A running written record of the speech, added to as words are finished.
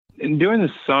during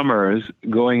the summers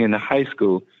going into high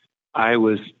school, I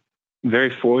was very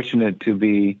fortunate to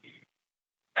be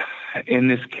in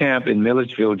this camp in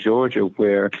Milledgeville, Georgia,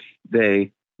 where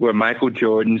Michael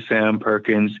Jordan, Sam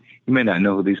Perkins, you may not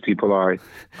know who these people are,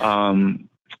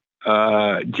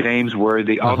 James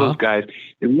Worthy, all those guys.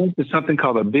 They went to something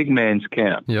called a big man's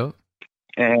camp. Yep.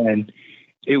 And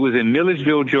it was in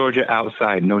Milledgeville, Georgia,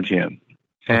 outside, no gym.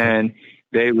 And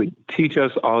they would teach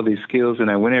us all these skills, and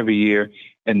I went every year.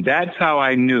 And that's how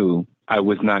I knew I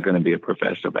was not going to be a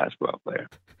professional basketball player.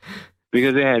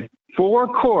 Because they had 4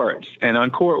 courts, and on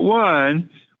court 1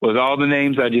 was all the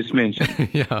names I just mentioned.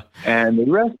 Yeah. And the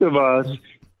rest of us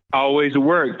always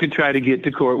worked to try to get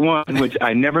to court 1, which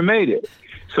I never made it.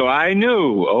 So I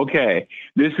knew, okay,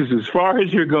 this is as far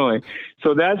as you're going.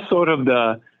 So that's sort of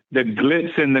the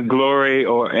glitz and the glory,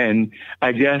 and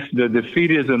I guess the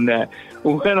defeatism that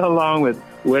went along with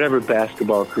whatever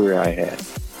basketball career I had.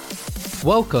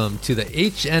 Welcome to the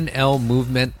HNL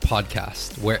Movement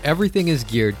Podcast, where everything is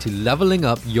geared to leveling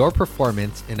up your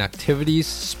performance in activities,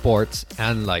 sports,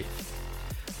 and life.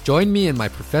 Join me in my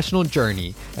professional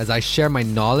journey as I share my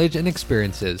knowledge and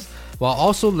experiences while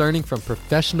also learning from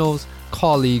professionals,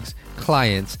 colleagues,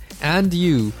 clients, and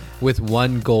you with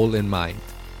one goal in mind: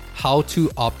 how to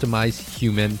optimize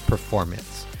human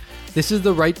performance. This is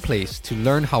the right place to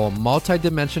learn how a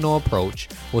multidimensional approach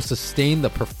will sustain the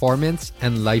performance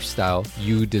and lifestyle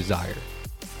you desire.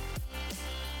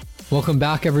 Welcome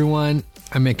back, everyone.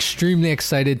 I'm extremely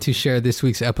excited to share this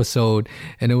week's episode,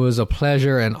 and it was a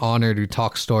pleasure and honor to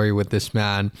talk story with this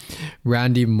man,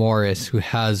 Randy Morris, who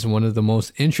has one of the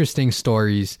most interesting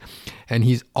stories, and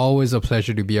he's always a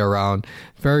pleasure to be around.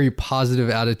 Very positive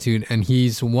attitude, and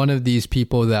he's one of these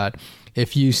people that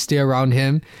if you stay around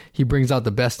him, he brings out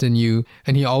the best in you,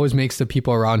 and he always makes the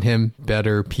people around him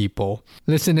better people.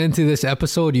 Listen into this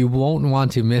episode. You won't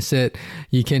want to miss it.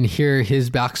 You can hear his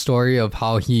backstory of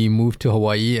how he moved to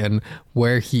Hawaii and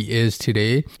where he is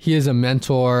today. He is a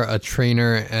mentor, a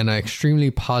trainer, and an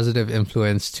extremely positive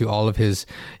influence to all of his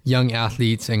young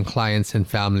athletes and clients and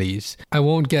families. I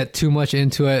won't get too much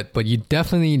into it, but you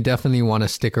definitely want to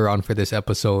stick around for this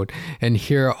episode and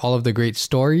hear all of the great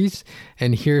stories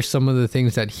and hear some of the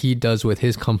things that he does with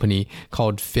his company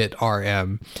called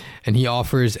FitRM. And he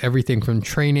offers everything from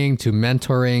training to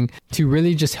mentoring to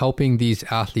really just helping these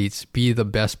athletes be the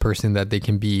best person that they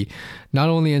can be, not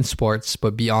only in sports,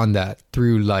 but beyond that,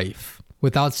 through life.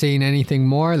 Without saying anything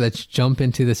more, let's jump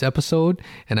into this episode,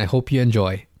 and I hope you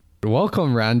enjoy.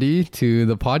 Welcome, Randy, to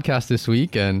the podcast this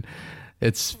week. And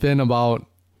it's been about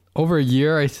over a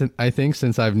year, I think,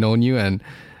 since I've known you, and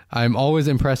I'm always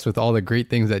impressed with all the great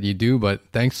things that you do, but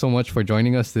thanks so much for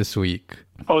joining us this week.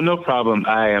 Oh, no problem.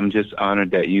 I am just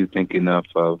honored that you think enough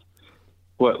of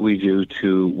what we do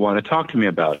to want to talk to me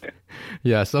about it.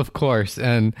 Yes, of course.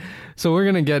 And so we're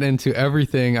going to get into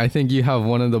everything. I think you have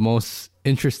one of the most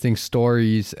interesting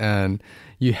stories, and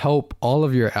you help all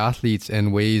of your athletes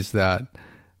in ways that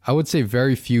I would say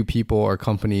very few people or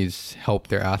companies help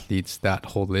their athletes that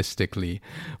holistically.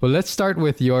 Well, let's start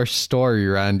with your story,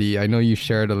 Randy. I know you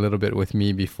shared a little bit with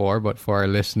me before, but for our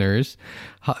listeners,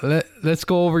 let's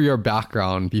go over your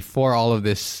background before all of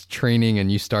this training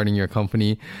and you starting your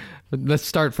company. Let's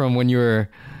start from when you were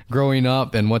growing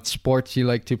up and what sports you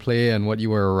like to play and what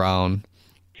you were around.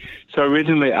 So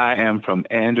originally I am from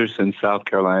Anderson, South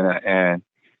Carolina, and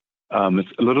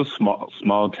it's a little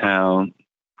small town.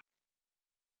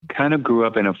 Kind of grew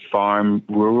up in a farm,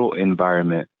 rural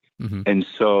environment. Mm-hmm. And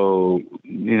so,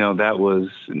 I was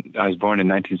born in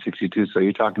 1962. So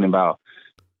you're talking about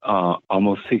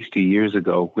almost 60 years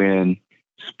ago when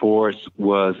sports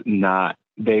were not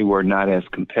as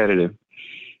competitive.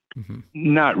 Mm-hmm.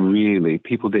 Not really.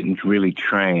 People didn't really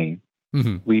train.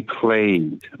 Mm-hmm. We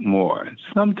played more.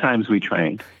 Sometimes we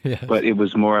trained, yes, but it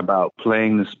was more about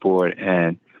playing the sport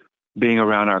and being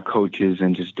around our coaches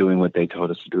and just doing what they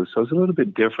told us to do. So it's a little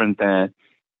bit different than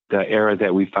the era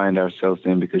that we find ourselves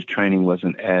in because training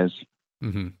wasn't as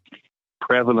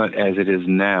prevalent as it is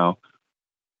now.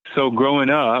 So growing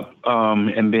up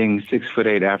and being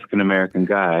 6'8" African-American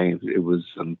guy, it was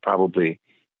probably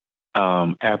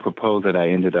apropos that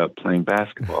I ended up playing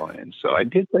basketball. And so I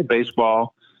did play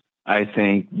baseball, I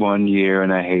think, one year,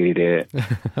 and I hated it.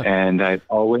 And I've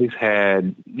always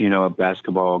had, a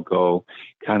basketball goal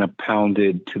kind of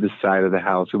pounded to the side of the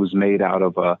house. It was made out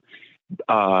of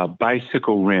a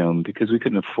bicycle rim because we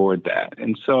couldn't afford that.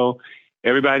 And so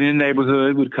everybody in the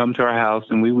neighborhood would come to our house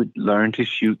and we would learn to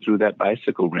shoot through that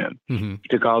bicycle rim. Mm-hmm.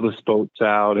 Took all the spokes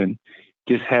out and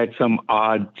just had some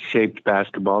odd shaped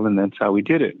basketball, and that's how we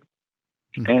did it.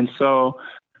 Mm-hmm. And so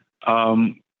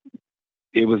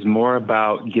it was more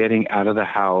about getting out of the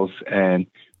house and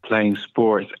playing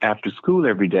sports after school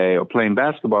every day or playing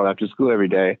basketball after school every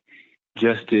day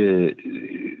just to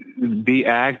be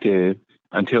active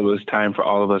until it was time for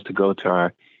all of us to go to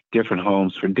our different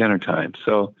homes for dinner time.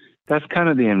 So that's kind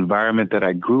of the environment that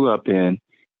I grew up in,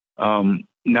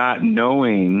 not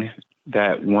knowing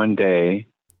that one day,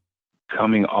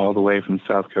 coming all the way from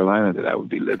South Carolina, that I would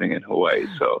be living in Hawaii.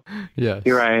 So Yes.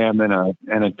 here I am in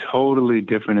a totally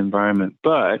different environment.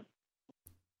 But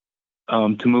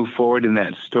to move forward in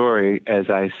that story, as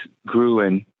I grew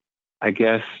and I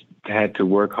guess had to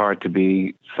work hard to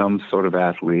be some sort of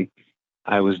athlete,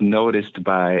 I was noticed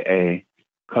by a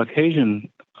Caucasian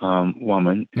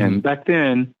woman. Mm-hmm. And back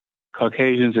then,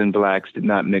 Caucasians and blacks did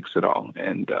not mix at all.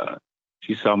 And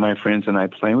she saw my friends and I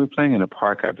playing. We were playing in a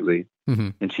park, I believe. Mm-hmm.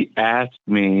 And she asked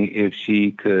me if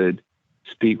she could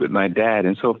speak with my dad.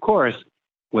 And so, of course,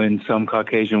 when some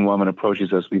Caucasian woman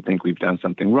approaches us, we think we've done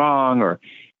something wrong or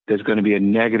there's going to be a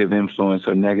negative influence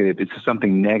or it's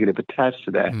something negative attached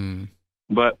to that. Mm.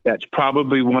 But that's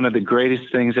probably one of the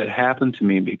greatest things that happened to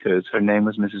me because her name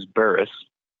was Mrs. Burris.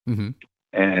 Mm-hmm.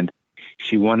 And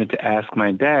she wanted to ask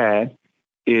my dad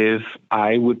if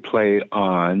I would play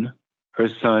on her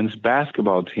son's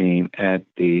basketball team at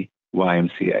the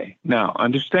YMCA. Now,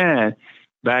 understand,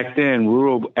 back then,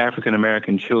 rural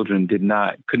African-American children could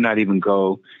not even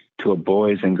go to a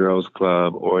Boys and Girls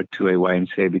Club or to a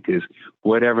YMCA because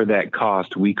whatever that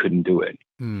cost, we couldn't do it.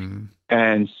 Mm.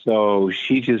 And so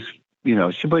she just,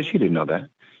 but she didn't know that.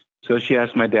 So she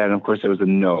asked my dad, and of course there was a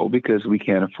no because we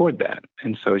can't afford that.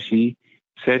 And so she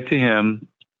said to him,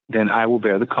 then I will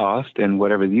bear the cost and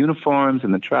whatever the uniforms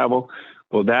and the travel.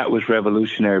 Well, that was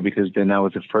revolutionary because then I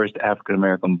was the first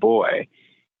African-American boy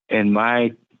in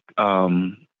my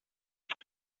town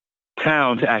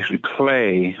to actually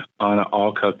play on an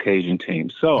all-Caucasian team.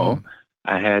 So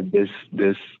I had this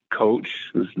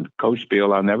coach, Coach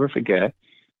Bill, I'll never forget,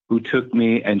 who took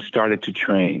me and started to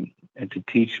train and to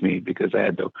teach me because I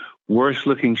had the worst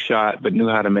looking shot, but knew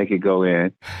how to make it go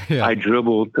in. Yeah. I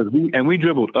dribbled we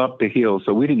dribbled up the hill.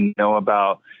 So we didn't know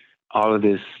about all of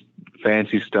this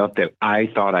fancy stuff that I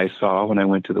thought I saw when I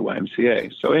went to the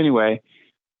YMCA. So anyway,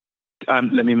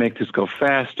 let me make this go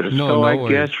faster.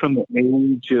 Guess from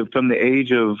the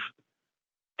age of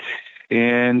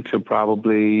 10 to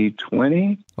probably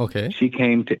 20, okay, she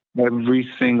came to every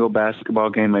single basketball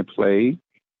game I played.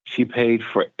 She paid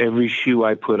for every shoe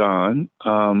I put on,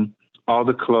 all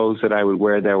the clothes that I would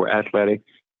wear that were athletic.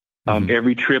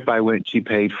 Every trip I went, she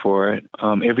paid for it.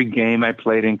 Every game I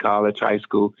played in college, high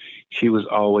school, she was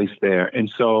always there. And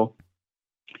so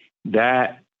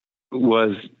that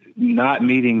was not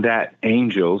meeting that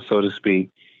angel, so to speak,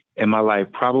 in my life.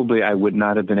 Probably I would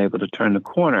not have been able to turn the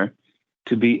corner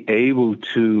to be able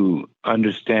to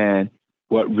understand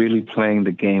what really playing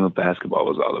the game of basketball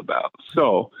was all about.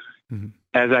 So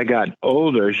as I got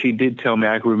older, she did tell me,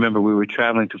 I can remember we were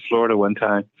traveling to Florida one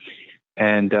time,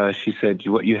 and she said,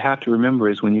 what you have to remember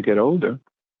is when you get older,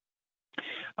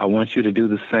 I want you to do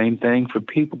the same thing for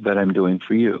people that I'm doing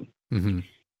for you. Mm-hmm.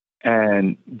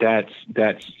 And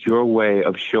that's your way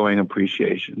of showing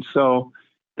appreciation. So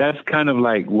that's kind of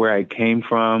like where I came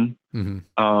from, and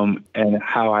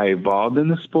how I evolved in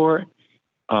the sport.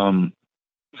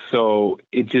 So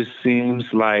it just seems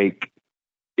like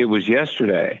it was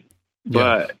yesterday.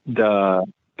 Yeah.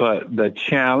 But the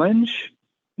challenge,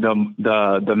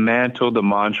 the mantle, the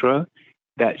mantra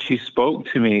that she spoke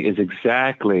to me is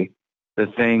exactly the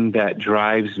thing that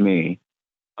drives me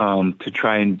to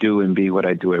try and do and be what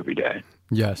I do every day.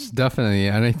 Yes, definitely.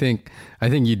 And I think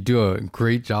you do a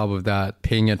great job of that,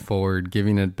 paying it forward,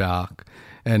 giving it back.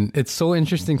 And it's so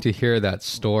interesting to hear that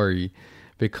story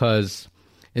because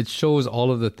it shows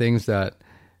all of the things that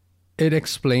it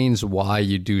explains why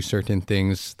you do certain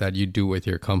things that you do with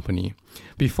your company.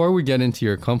 Before we get into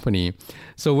your company,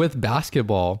 so with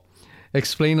basketball,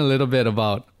 explain a little bit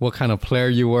about what kind of player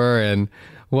you were and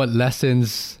what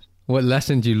lessons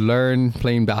you learned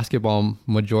playing basketball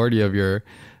majority of your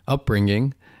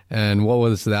upbringing, and what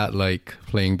was that like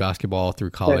playing basketball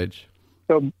through college?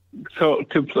 So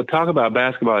to talk about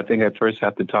basketball, I think I first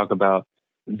have to talk about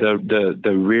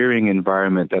the rearing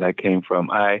environment that I came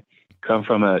from. I come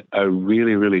from a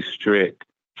really, really strict,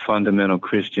 fundamental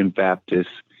Christian Baptist,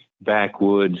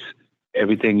 backwoods,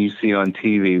 everything you see on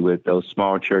TV with those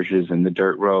small churches and the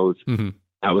dirt roads. Mm-hmm.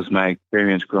 That was my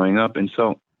experience growing up. And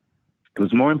so it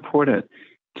was more important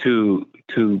to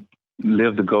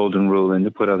live the golden rule and to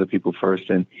put other people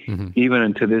first. And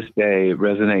even to this day, it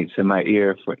resonates in my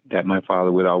ear that my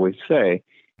father would always say,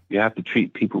 you have to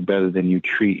treat people better than you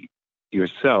treat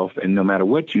yourself. And no matter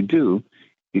what you do,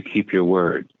 you keep your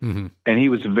word. Mm-hmm. And he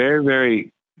was very,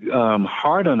 very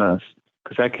hard on us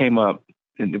because I came up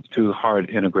through hard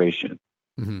integration.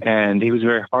 Mm-hmm. And he was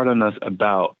very hard on us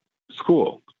about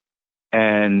school.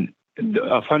 And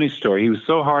a funny story, he was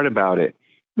so hard about it.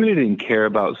 He really didn't care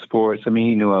about sports. I mean,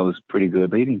 he knew I was pretty good,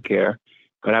 but he didn't care.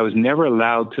 But I was never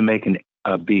allowed to make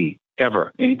a B,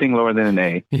 ever. Anything lower than an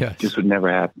A just would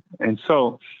never happen. And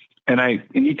so, and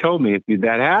he told me, if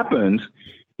that happens,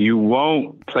 you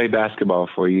won't play basketball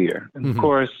for a year. And of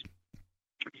course,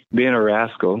 being a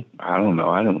rascal, I don't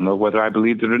know whether I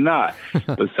believed it or not,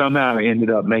 but somehow I ended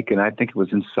up making, I think it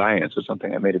was in science or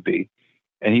something, I made a B.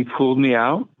 And he pulled me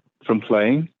out from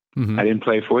playing. I didn't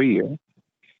play for a year.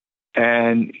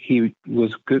 And he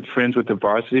was good friends with the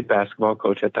varsity basketball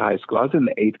coach at the high school. I was in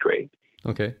the 8th grade.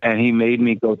 Okay. And he made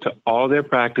me go to all their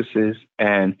practices.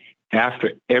 And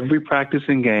after every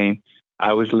practicing game,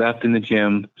 I was left in the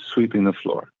gym sweeping the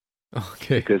floor.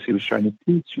 Okay. Because he was trying to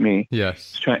teach me.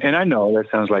 Yes. And I know that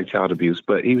sounds like child abuse,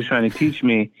 but he was trying to teach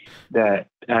me that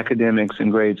academics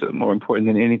and grades are more important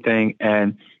than anything.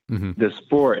 And the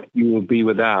sport you will be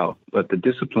without, but the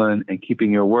discipline and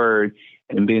keeping your word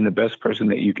and being the best person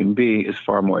that you can be is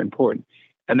far more important.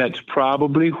 And that's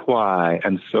probably why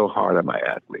I'm so hard on my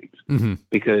athletes,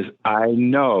 because I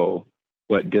know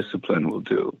what discipline will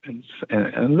do.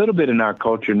 And a little bit in our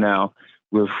culture now,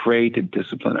 we're afraid to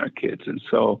discipline our kids. And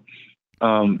so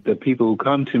the people who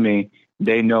come to me,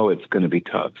 they know it's going to be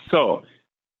tough. So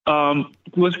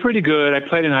it was pretty good. I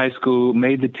played in high school,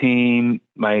 made the team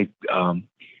my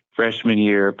freshman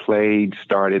year,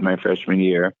 started my freshman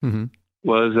year,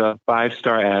 was a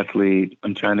 5-star athlete.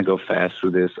 I'm trying to go fast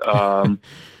through this.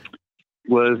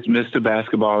 Was Mr.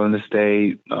 Basketball in the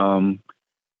state.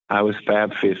 I was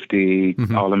Fab 50,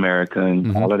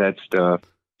 All-American, all of that stuff.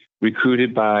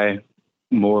 Recruited by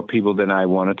more people than I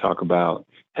want to talk about.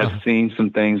 Have seen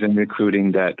some things in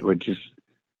recruiting that were just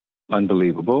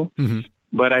unbelievable.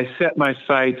 But I set my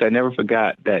sights. I never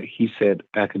forgot that he said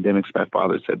academics. My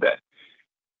father said that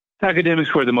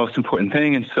academics were the most important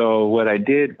thing. And so what I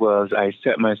did was I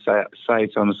set my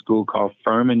sights on a school called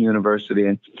Furman University.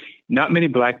 And not many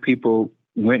Black people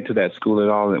went to that school at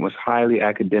all. And it was highly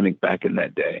academic back in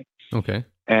that day. Okay.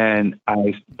 And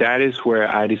that is where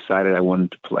I decided I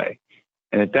wanted to play.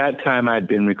 And at that time, I'd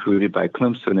been recruited by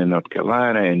Clemson in North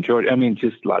Carolina and Georgia. I mean,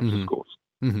 just lots of schools.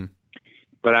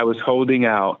 But I was holding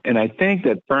out. And I think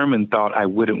that Furman thought I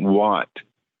wouldn't want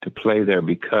to play there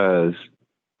because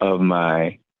of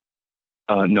my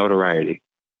notoriety.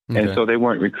 Okay. And so they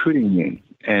weren't recruiting me.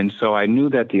 And so I knew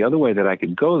that the other way that I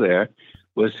could go there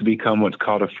was to become what's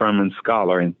called a Furman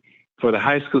Scholar. And for the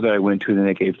high school that I went to, then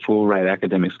they gave full ride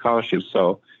academic scholarships.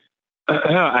 So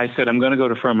I said, I'm going to go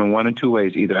to Furman one of two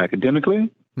ways, either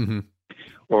academically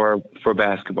or for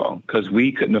basketball, because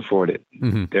we couldn't afford it.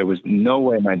 There was no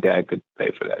way my dad could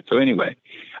pay for that. So anyway,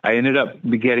 I ended up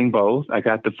getting both. I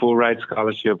got the full ride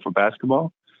scholarship for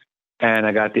basketball, and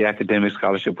I got the academic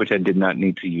scholarship, which I did not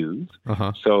need to use.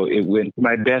 So it went to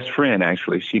my best friend,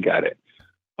 actually. She got it.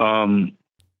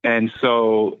 And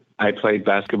so I played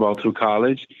basketball through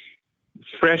college.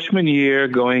 Freshman year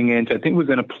going into, I think we're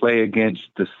going to play against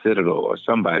the Citadel or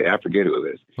somebody. I forget who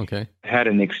it is. Okay. Had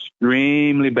an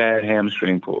extremely bad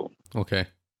hamstring pull. Okay.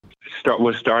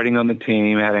 Was starting on the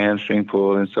team, had a hamstring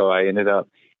pull, and so I ended up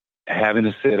having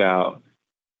to sit out.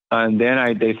 And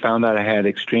then they found out I had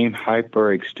extreme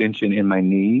hyperextension in my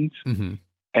knees.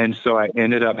 And so I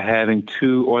ended up having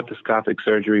 2 orthoscopic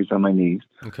surgeries on my knees.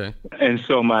 Okay. And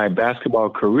so my basketball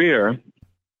career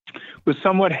was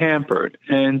somewhat hampered.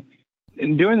 And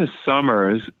during the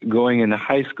summers going into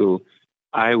high school,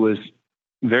 I was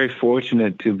very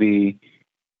fortunate to be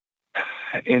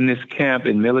in this camp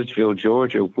in Milledgeville,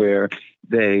 Georgia, where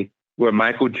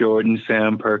Michael Jordan,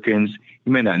 Sam Perkins,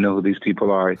 you may not know who these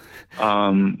people are,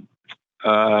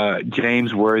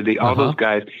 James Worthy, all those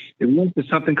guys. They went to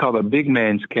something called a big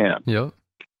man's camp. Yep.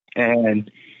 And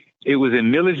it was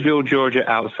in Milledgeville, Georgia,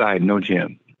 outside, no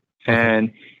gym.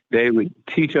 And they would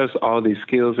teach us all these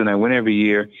skills, and I went every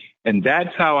year. And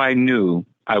that's how I knew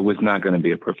I was not going to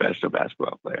be a professional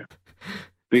basketball player,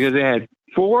 because they had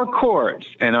 4 courts,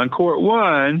 and on court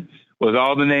 1 was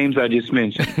all the names I just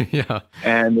mentioned.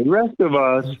 And the rest of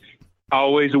us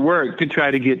always worked to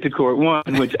try to get to court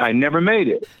 1, which I never made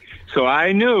it. So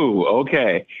I knew,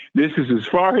 okay, this is as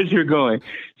far as you're going.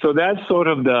 So that's sort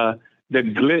of the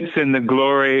glitz and the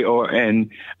glory,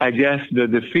 and I guess the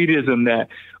defeatism that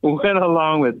went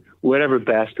along with whatever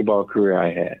basketball career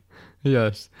I had.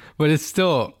 Yes, but it's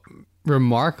still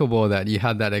remarkable that you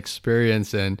had that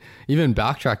experience, and even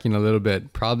backtracking a little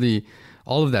bit, probably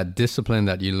all of that discipline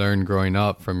that you learned growing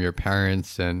up from your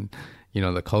parents and,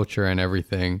 the culture and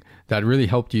everything that really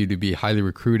helped you to be highly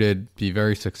recruited, be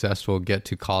very successful, get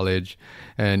to college.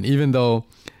 And even though,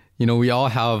 we all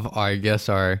have, I guess,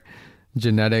 our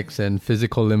genetics and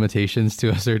physical limitations to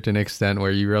a certain extent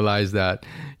where you realize that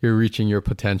you're reaching your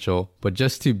potential. But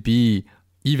just to be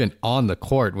even on the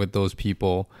court with those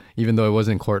people, even though it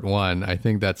wasn't court one, I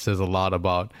think that says a lot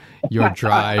about your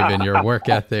drive and your work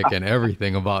ethic and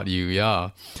everything about you.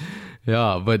 Yeah.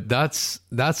 Yeah. But that's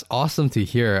awesome to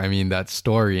hear. I mean, that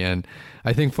story. And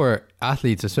I think for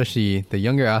athletes, especially the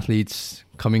younger athletes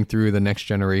coming through the next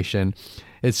generation,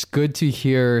 it's good to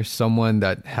hear someone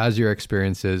that has your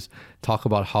experiences talk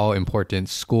about how important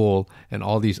school and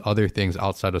all these other things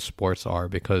outside of sports are,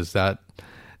 because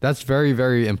that's very,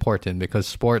 very important, because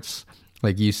sports,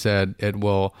 like you said, it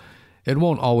won't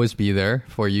always be there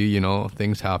for you.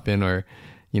 Things happen, or,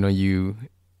 you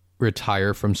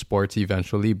retire from sports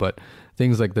eventually, but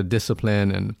things like the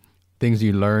discipline and things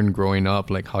you learn growing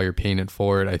up, like how you're paying it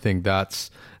forward, I think that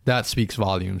speaks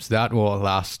volumes. That will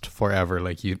last forever,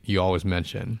 like you always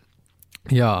mention.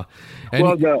 Yeah. And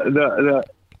well,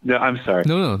 I'm sorry.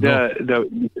 No.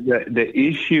 The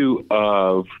issue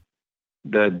of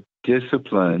the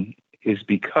discipline is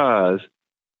because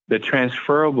the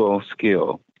transferable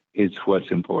skill is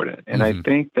what's important. And I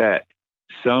think that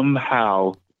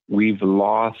somehow we've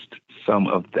lost some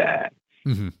of that.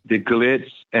 The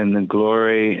glitz and the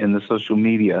glory and the social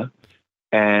media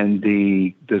and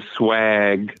the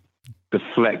swag, the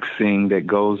flexing that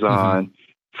goes on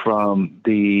from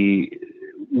the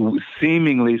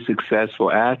seemingly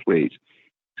successful athletes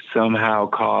somehow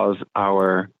cause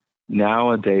our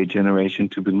nowadays generation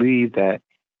to believe that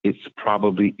it's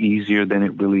probably easier than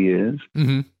it really is,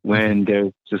 when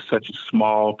there's just such a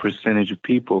small percentage of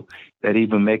people that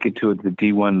even make it to the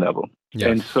D1 level. Yes.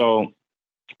 And so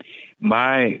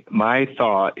my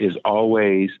thought is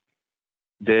always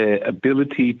the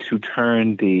ability to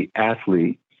turn the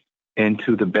athlete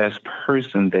into the best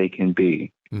person they can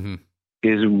be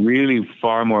is really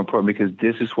far more important, because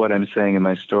this is what I'm saying in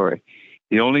my story.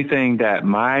 The only thing that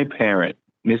my parent,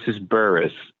 Mrs.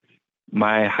 Burris,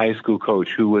 my high school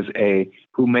coach, who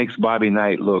makes Bobby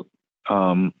Knight look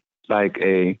like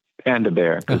a panda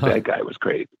bear, because that guy was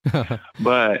crazy.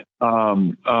 But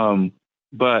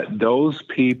those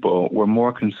people were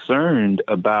more concerned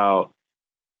about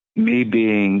me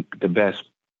being the best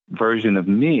version of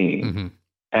me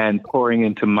and pouring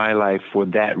into my life for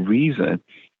that reason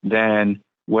than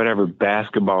whatever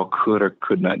basketball could or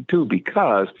could not do,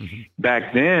 because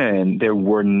back then there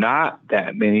were not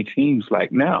that many teams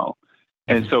like now.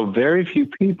 And so very few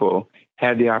people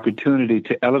had the opportunity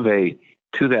to elevate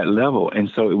to that level. And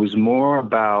so it was more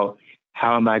about,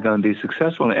 how am I going to be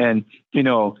successful? And,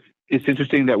 it's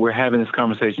interesting that we're having this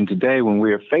conversation today when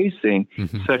we are facing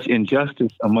such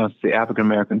injustice amongst the African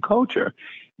American culture,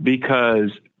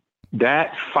 because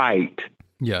that fight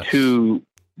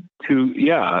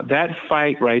that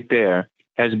fight right there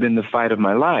has been the fight of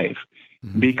my life,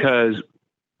 because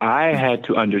I had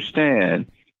to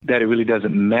understand that it really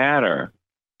doesn't matter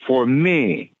for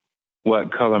me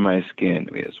what color my skin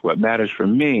is. What matters for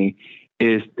me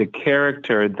is the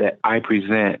character that I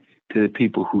present to the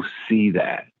people who see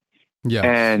that. Yes.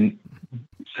 And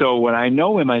so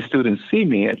when my students see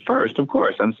me at first, of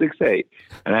course, I'm 6'8"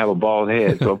 and I have a bald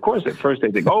head. So of course, at first they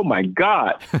think, oh my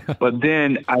God. But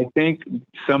then I think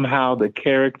somehow the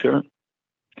character,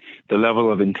 the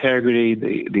level of integrity,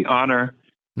 the honor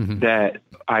that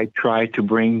I try to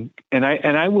bring, and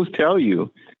I will tell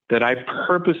you that I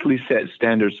purposely set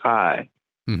standards high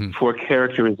for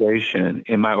characterization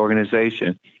in my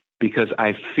organization, because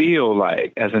I feel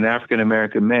like as an African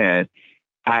American man,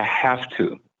 I have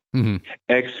to,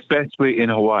 especially in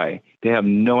Hawaii. They have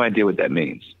no idea what that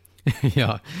means.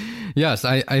 Yeah. Yes.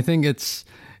 I think it's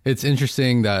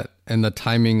interesting that in the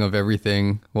timing of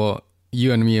everything, well,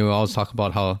 you and me, we always talk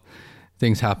about how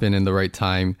things happen in the right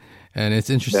time. And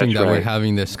it's interesting that we're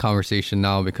having this conversation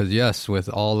now, because yes, with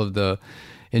all of the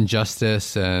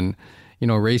injustice and,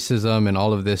 racism and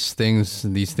all of these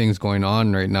things going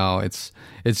on right now,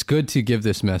 it's good to give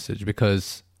this message,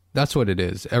 because that's what it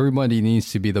is. Everybody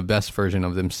needs to be the best version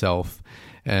of themselves.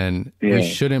 And we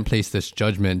shouldn't place this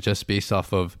judgment just based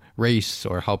off of race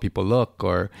or how people look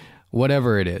or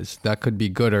whatever it is. That could be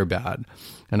good or bad.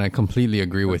 And I completely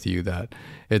agree with you that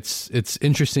it's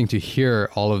interesting to hear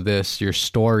all of this, your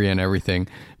story and everything,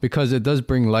 because it does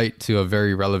bring light to a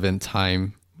very relevant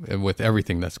time with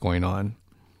everything that's going on.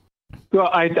 Well,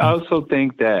 I also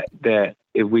think that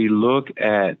if we look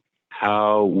at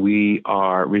how we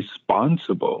are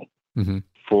responsible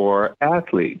for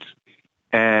athletes,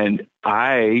 and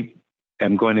I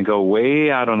am going to go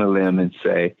way out on a limb and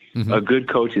say a good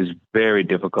coach is very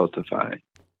difficult to find.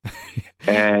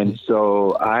 And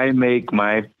so I make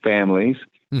my families,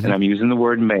 and I'm using the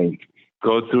word make,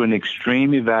 go through an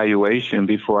extreme evaluation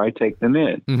before I take them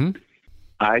in. Mm-hmm.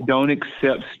 I don't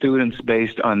accept students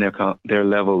based on their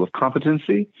level of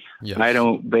competency. Yes. I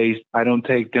don't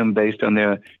take them based on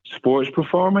their sports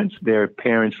performance, their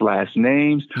parents' last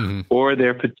names, Mm-hmm. or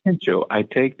their potential. I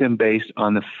take them based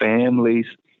on the family's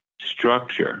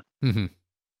structure, Mm-hmm.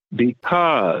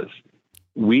 because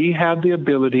we have the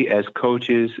ability as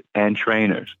coaches and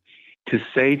trainers to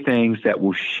say things that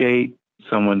will shape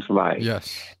someone's life.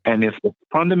 Yes. And if the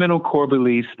fundamental core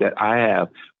beliefs that I have,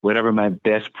 whatever my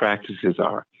best practices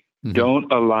are, Mm-hmm.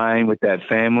 don't align with that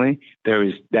family,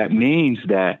 that means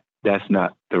that that's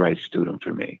not the right student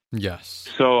for me. Yes.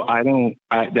 So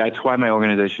that's why my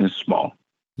organization is small.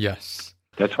 Yes.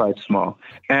 That's why it's small.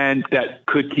 And that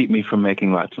could keep me from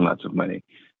making lots and lots of money.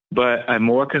 But I'm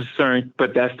more concerned,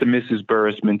 but that's the Mrs.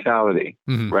 Burris mentality,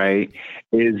 Mm-hmm. right?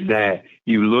 Is that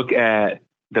you look at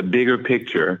the bigger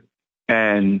picture.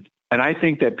 And I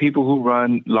think that people who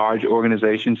run large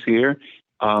organizations here,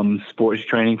 sports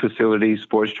training facilities,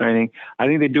 sports training, I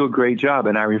think they do a great job.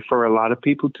 And I refer a lot of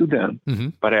people to them. Mm-hmm.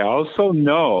 But I also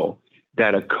know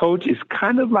that a coach is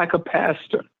kind of like a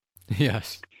pastor.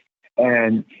 Yes.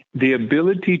 And the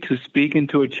ability to speak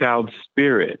into a child's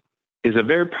spirit is a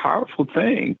very powerful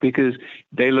thing, because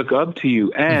they look up to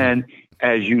you. And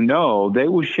as you know, they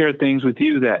will share things with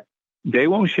you that they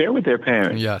won't share with their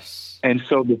parents. Yes. And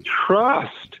so the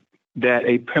trust that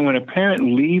when a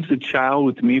parent leaves a child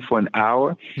with me for an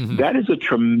hour, Mm-hmm. that is a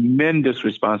tremendous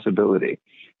responsibility.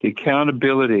 The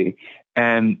accountability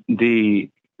and the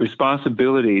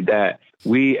responsibility that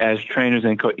we as trainers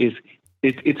and coaches,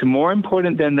 it's more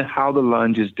important than how the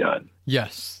lunge is done.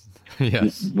 Yes.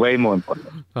 Yes. Way more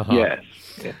important. Uh-huh. Yes.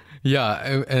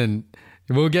 Yeah, and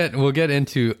we'll get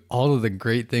into all of the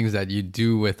great things that you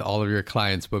do with all of your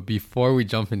clients, but before we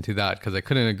jump into that, because I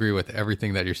couldn't agree with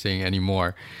everything that you're saying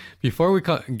anymore, before we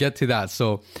get to that,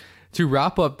 so to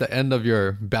wrap up the end of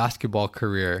your basketball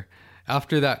career,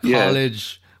 after that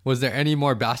college, was there any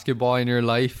more basketball in your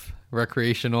life,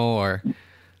 recreational or?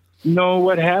 No,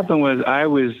 what happened was I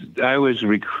was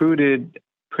recruited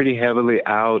pretty heavily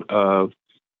out of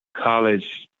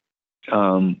college,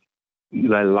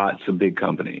 by lots of big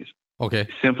companies. Okay.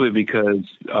 Simply because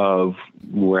of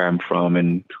where I'm from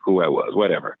and who I was,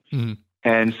 whatever. Mm-hmm.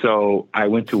 And so I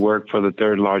went to work for the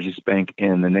third largest bank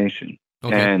in the nation,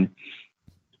 and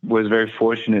was very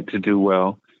fortunate to do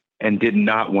well, and did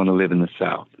not want to live in the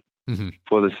South, Mm-hmm.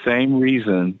 for the same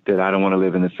reason that I don't want to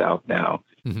live in the South now.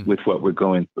 Mm-hmm. With what we're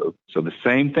going through. So the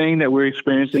same thing that we're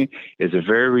experiencing is the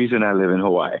very reason I live in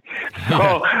Hawaii.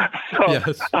 So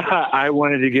Yes. I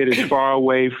wanted to get as far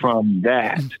away from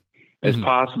that as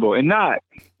possible, and not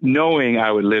knowing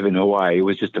I would live in Hawaii. It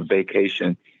was just a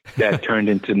vacation that turned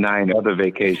into 9 other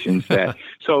vacations.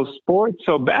 So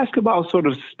basketball sort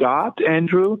of stopped,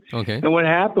 Andrew. Okay. And what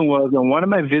happened was, on one of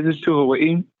my visits to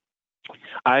Hawaii,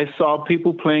 I saw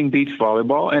people playing beach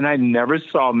volleyball, and I never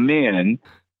saw men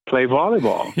play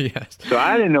volleyball. Yes. So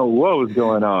I didn't know what was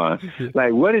going on.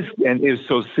 Like, and it was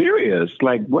so serious.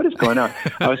 Like, what is going on?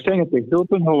 I was staying at the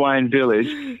Hilton Hawaiian Village,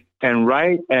 and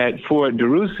right at Fort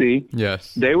DeRussy,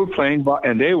 Yes. they were playing ball,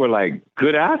 and they were like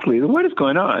good athletes. What is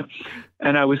going on?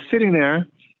 And I was sitting there,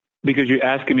 because you're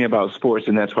asking me about sports,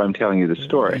 and that's why I'm telling you the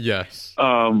story. Yes.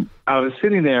 I was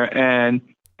sitting there, and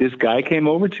this guy came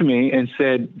over to me and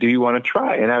said, "Do you want to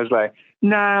try?" And I was like,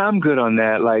 "Nah, I'm good on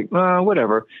that. Like,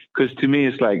 whatever." Because to me,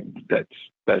 it's like,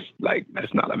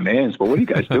 that's not a man's sport. What are you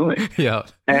guys doing? Yeah.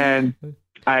 And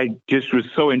I just was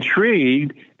so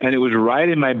intrigued, and it was right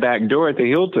in my back door at the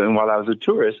Hilton while I was a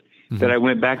tourist, that I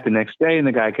went back the next day, and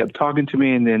the guy kept talking to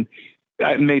me, and then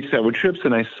I made several trips,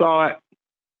 and I saw it,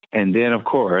 and then of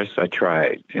course I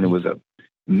tried, and it was a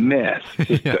mess.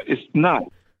 It's not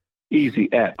easy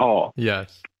at all.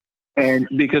 Yes. And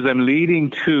because I'm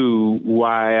leading to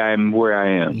why I'm where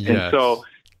I am. Yes. And so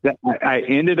I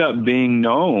ended up being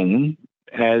known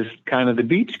as kind of the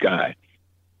beach guy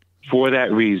for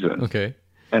that reason. Okay.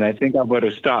 And I think I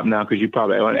better stop now, because you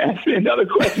probably want to ask me another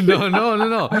question.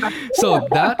 No. So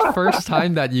that first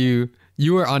time that you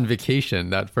were on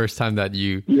vacation, that first time that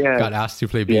you got asked to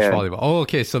play beach volleyball. Oh,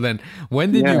 okay. So then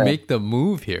when did you make the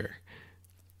move here?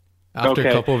 After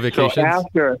a couple of vacations?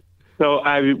 So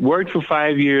I worked for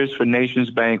 5 years for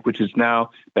Nations Bank, which is now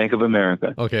Bank of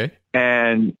America. Okay.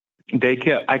 And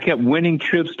I kept winning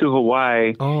trips to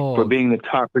Hawaii for being the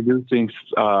top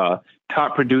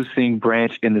producing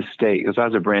branch in the state, because I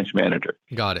was a branch manager.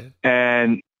 Got it.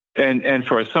 And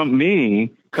for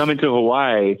me coming to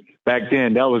Hawaii back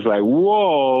then, that was like,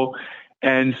 whoa.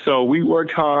 And so we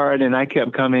worked hard, and I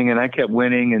kept coming, and I kept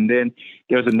winning. And then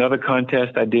There's another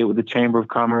contest I did with the Chamber of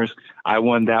Commerce. I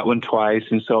won that one twice.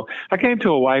 And so I came to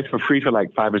Hawaii for free for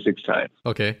like 5 or 6 times.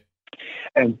 Okay.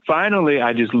 And finally,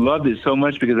 I just loved it so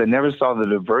much because I never saw the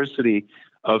diversity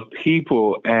of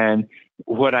people and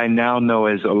what I now know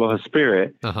as Aloha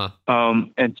Spirit.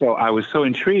 And so I was so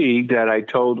intrigued that I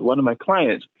told one of my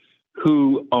clients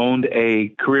who owned a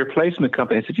career placement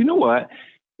company, I said, you know what?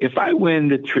 If I win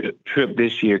the trip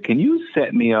this year, can you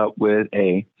set me up with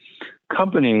a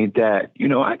company that, you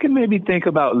know, I can maybe think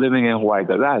about living in Hawaii,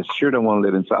 because I sure don't want to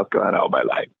live in South Carolina all my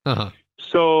life.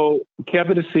 So kept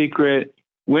it a secret,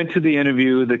 went to the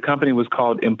interview. The company was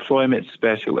called Employment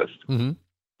Specialist.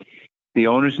 The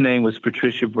owner's name was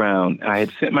Patricia Brown. I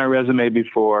had sent my resume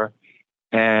before,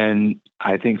 and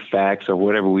I think fax or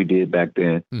whatever we did back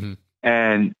then.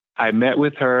 And I met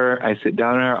with her. I sit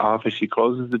down in her office. She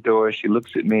closes the door. She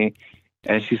looks at me,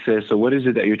 and she says, so what is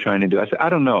it that you're trying to do? I said, I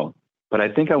don't know, but I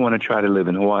think I want to try to live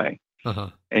in Hawaii.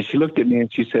 And she looked at me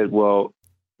and she said, well,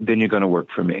 then you're going to work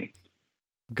for me.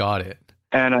 Got it.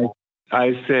 And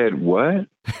I said, what?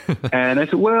 And I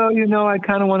said, well, you know, I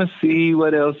kind of want to see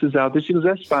what else is out there. She goes,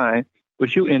 that's fine,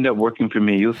 but you end up working for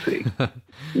me. You'll see.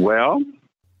 Well,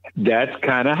 that's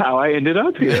kind of how I ended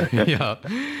up here.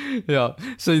 Yeah.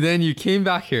 So then you came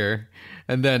back here,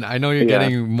 and then I know you're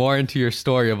getting more into your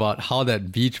story about how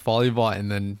that beach volleyball,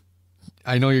 and then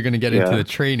I know you're going to get into the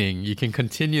training. You can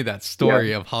continue that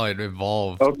story of how it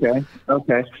evolved.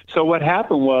 Okay. So what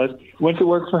happened was, went to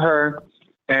work for her,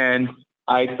 and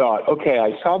I thought, okay,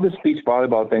 I saw this beach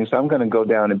volleyball thing, so I'm going to go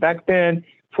down. And back then,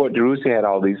 Fort DeRussy had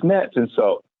all these nets, and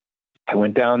so I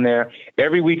went down there.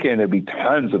 Every weekend, there'd be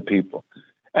tons of people.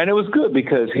 And it was good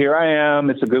because here I am.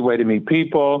 It's a good way to meet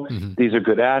people. These are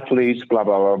good athletes, blah,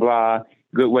 blah, blah, blah.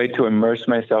 Good way to immerse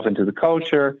myself into the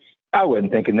culture. I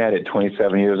wasn't thinking that at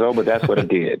 27 years old, but that's what I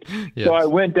did. So I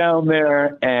went down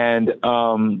there and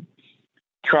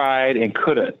tried and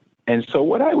couldn't. And so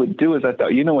what I would do is I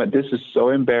thought, you know what, this is so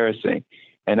embarrassing.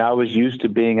 And I was used to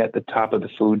being at the top of the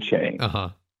food chain.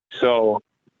 So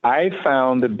I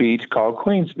found the beach called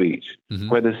Queens Beach,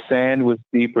 where the sand was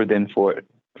deeper than Fort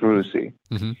DeRussy.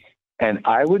 And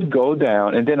I would go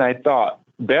down, and then I thought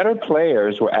better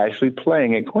players were actually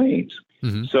playing at Queens.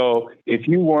 So if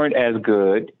you weren't as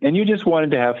good and you just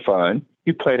wanted to have fun,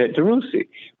 you played at DeRussy.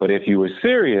 But if you were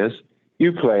serious,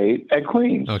 you played at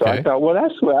Queens. So I thought, well,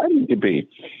 that's where I need to be.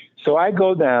 So I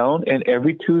go down, and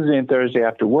every Tuesday and Thursday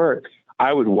after work,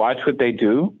 I would watch what they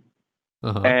do,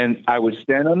 and I would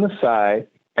stand on the side,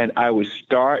 and I would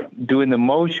start doing the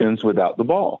motions without the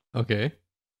ball.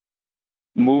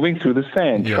 Moving through the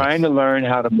sand, trying to learn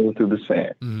how to move through the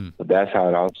sand. So that's how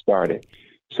it all started.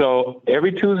 So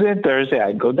every Tuesday and Thursday,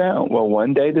 I'd go down. Well,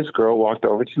 one day this girl walked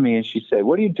over to me and she said,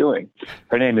 what are you doing?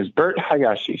 Her name is Bert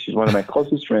Hayashi. She's one of my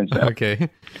closest friends now.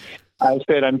 I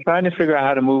said, I'm trying to figure out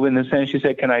how to move in the sand. She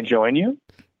said, can I join you?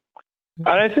 And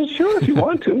I said, sure, if you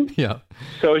want to.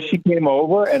 So she came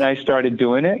over and I started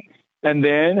doing it. And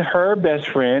then her best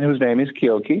friend, whose name is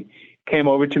Kyoki, came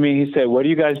over to me. He said, what are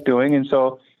you guys doing? And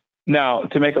so now,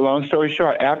 to make a long story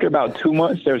short, after about 2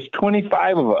 months, there's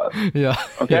 25 of us.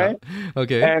 Okay.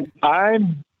 And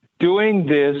I'm doing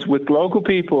this with local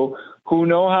people who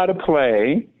know how to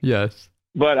play.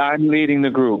 But I'm leading the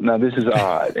group. Now, this is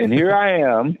odd. And here I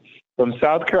am from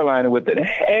South Carolina with a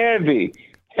heavy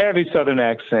Southern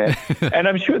accent. And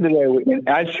I'm sure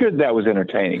that was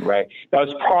entertaining, right? That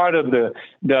was part of the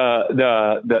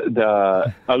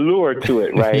allure to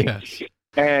it, right?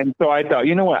 And so I thought,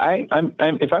 you know what, I'm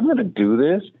if I'm going to do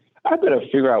this, I better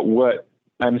figure out what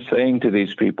I'm saying to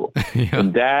these people.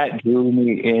 And that drew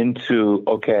me into,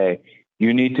 okay,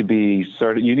 you need to be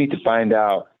certain, you need to find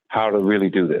out how to really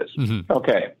do this.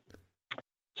 Okay.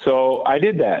 So I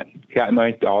did that, got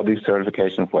all these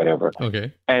certifications, whatever.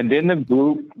 And then the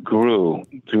group grew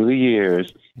through the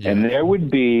years, and there would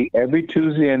be every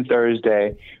Tuesday and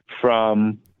Thursday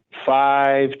from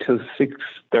 5 to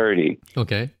 6:30.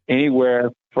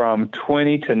 Anywhere from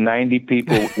 20 to 90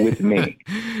 people with me.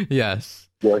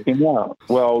 Working out.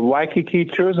 Well, Waikiki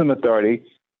Tourism Authority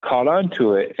caught on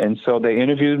to it, and so they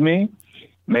interviewed me,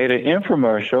 made an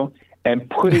infomercial, and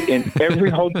put it in every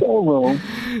hotel room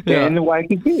in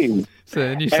Waikiki. So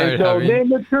then you started then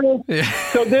the tourists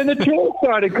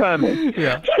started coming.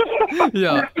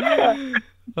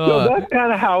 So that's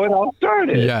kind of how it all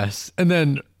started. And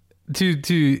then to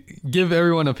give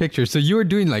everyone a picture, so you were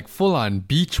doing like full on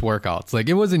beach workouts. Like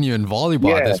it wasn't even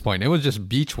volleyball at this point. It was just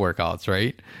beach workouts,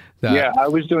 right? I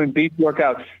was doing beach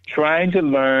workouts, trying to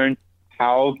learn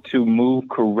how to move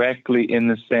correctly in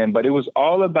the sand. But it was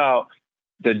all about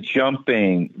the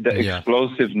jumping, the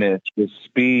explosiveness, the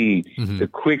speed, the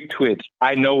quick twitch.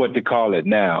 I know what to call it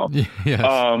now.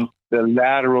 the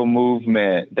lateral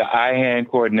movement, the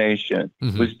eye-hand coordination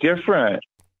was different.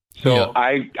 So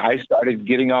I started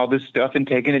getting all this stuff and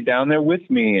taking it down there with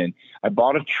me, and I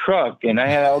bought a truck, and I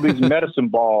had all these medicine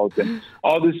balls and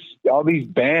all these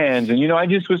bands, and I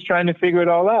just was trying to figure it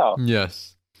all out.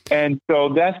 Yes. And so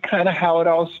that's kind of how it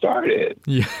all started.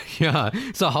 Yeah.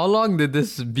 So how long did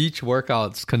this beach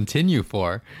workouts continue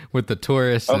for with the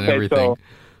tourists and everything?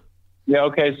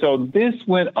 So this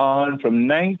went on from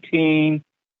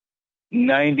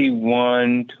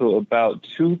 1991 to about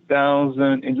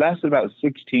 2000. It lasted about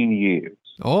 16 years.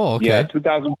 Oh, okay. Yeah,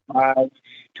 2005,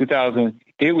 2000.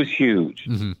 It was huge.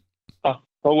 But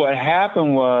what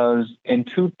happened was in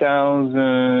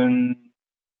 2006,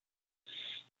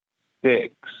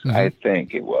 I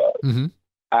think it was,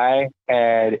 I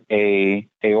had a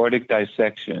aortic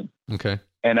dissection. Okay.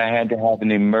 And I had to have an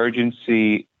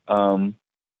emergency open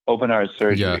heart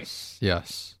surgery.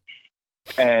 Yes.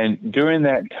 And during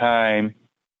that time,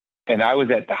 and I was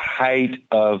at the height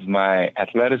of my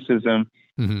athleticism,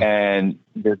 and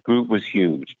the group was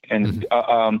huge. And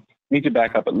need to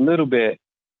back up a little bit.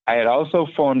 I had also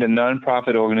formed a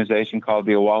nonprofit organization called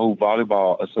the Oahu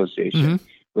Volleyball Association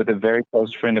with a very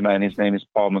close friend of mine. His name is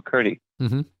Paul McCurdy.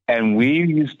 And we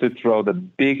used to throw the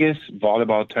biggest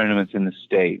volleyball tournaments in the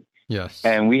state. Yes.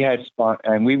 And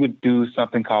we would do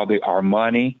something called the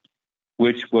Armani,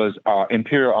 which was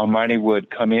Imperial Armani would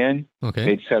come in. Okay.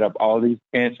 They'd set up all these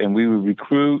tents, and we would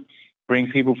recruit,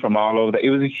 bring people from all over. It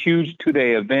was a huge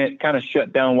 2-day event, kind of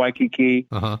shut down Waikiki.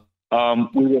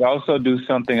 We would also do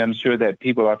something I'm sure that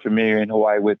people are familiar in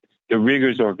Hawaii with, the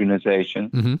Riggers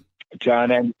organization.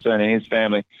 John Anderson and his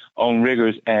family own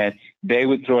Riggers, and they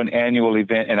would throw an annual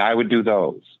event, and I would do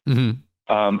those. And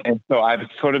so I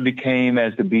sort of became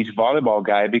as the beach volleyball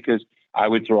guy because I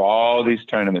would throw all these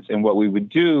tournaments. And what we would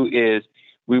do is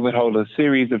we would hold a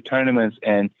series of tournaments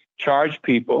and charge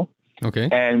people. Okay.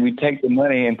 And we'd take the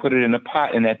money and put it in a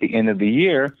pot. And at the end of the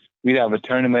year, we'd have a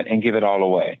tournament and give it all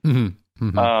away. And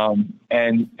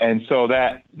so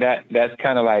that's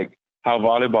kind of like how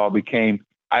volleyball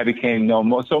I became known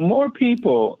more. So more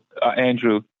people,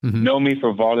 Andrew, know me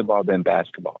for volleyball than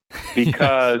basketball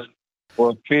because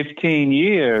for 15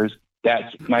 years,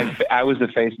 I was the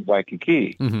face of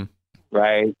Waikiki,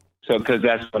 right? So, because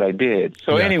that's what I did.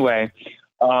 So anyway,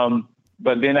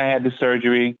 but then I had the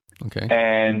surgery,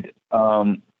 and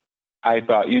I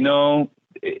thought,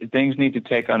 things need to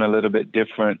take on a little bit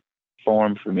different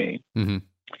form for me,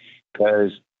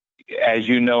 because as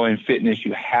you know, in fitness,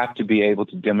 you have to be able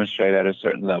to demonstrate at a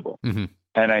certain level.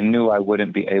 And I knew I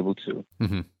wouldn't be able to,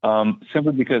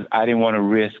 simply because I didn't want to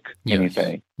risk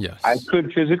anything. I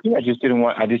could physically, I just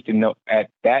didn't know at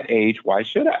that age, why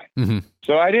should I?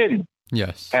 So I didn't.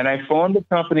 And I formed a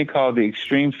company called the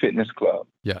Extreme Fitness Club.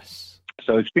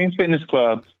 So Extreme Fitness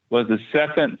Club was the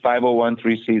second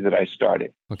 501(c)(3) that I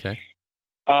started.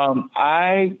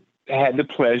 I had the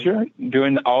pleasure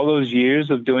during all those years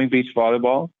of doing beach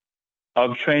volleyball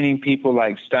of training people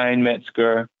like Stein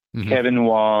Metzger, Kevin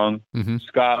Wong,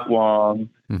 Scott Wong,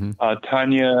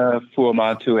 Tanya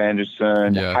Fuamatu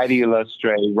Anderson, Heidi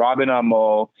Illustre, Robin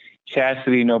Amo,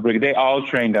 Chastity Nobrick. They all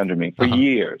trained under me for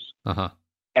years.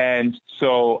 And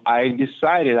so I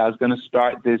decided I was going to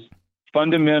start this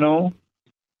fundamental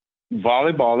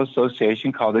volleyball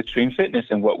association called Extreme Fitness.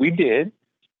 And what we did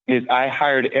is I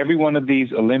hired every one of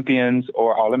these Olympians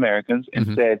or All-Americans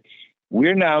and said,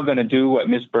 we're now going to do what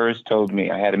Miss Burris told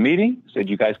me. I had a meeting, said,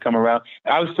 you guys come around.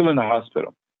 I was still in the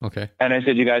hospital. And I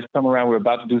said, you guys come around. We're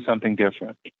about to do something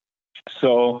different.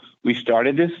 So we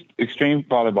started this extreme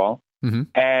volleyball,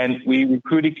 and we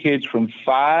recruited kids from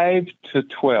 5 to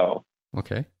 12.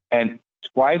 And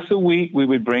twice a week, we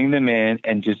would bring them in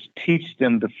and just teach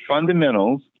them the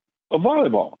fundamentals of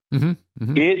volleyball.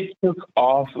 It took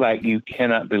off like you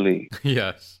cannot believe.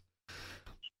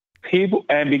 People,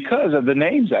 and because of the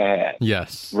names I had.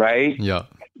 Right?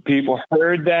 People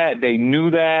heard that, they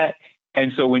knew that.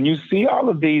 And so when you see all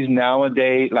of these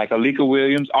nowadays, like Alika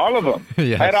Williams, all of them,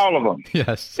 I had all of them.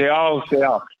 They all.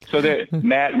 So they're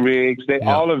Matt Riggs, they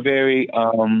all are very,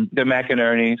 the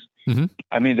McInerney's.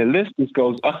 I mean, the list just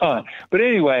goes on. But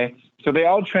anyway, so they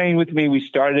all trained with me. We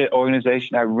started an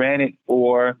organization. I ran it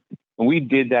and we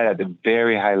did that at the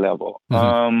very high level.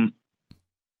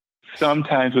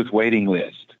 Sometimes with waiting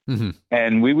list.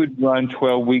 And we would run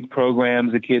 12-week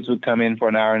programs. The kids would come in for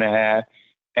an hour and a half,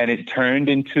 and it turned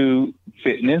into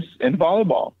fitness and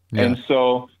volleyball. And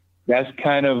so that's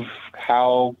kind of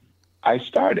how I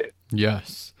started.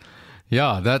 That's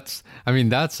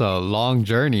a long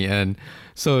journey. And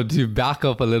so to back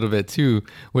up a little bit too,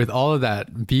 with all of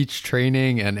that beach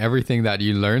training and everything that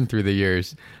you learned through the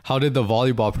years, how did the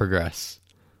volleyball progress?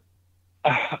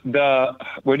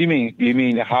 What do you mean? You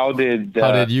mean how did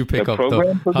How did you the pick up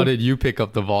program? how did you pick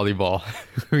up the volleyball?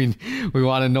 I mean, we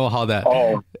want to know how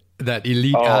Oh, that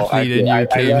elite oh, I athlete see. in you I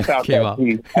left out came that up.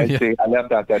 piece. I Yeah. see. I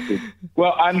left out that piece.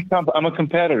 Well, I'm a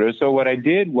competitor, so what I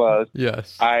did was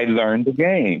Yes. I learned the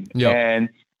game, Yep. and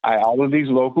all of these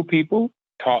local people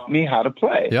taught me how to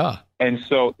play. Yeah. And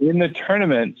so in the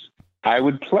tournaments, I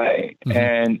would play, Mhm.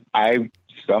 and I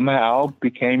somehow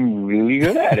became really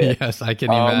good at it. Yes, I can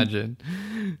Um, imagine.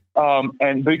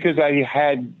 and because I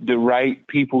had the right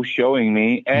people showing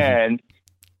me, and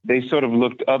they sort of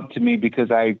looked up to me because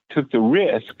I took the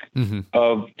risk Hmm.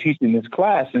 of teaching this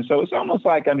class. And so it's almost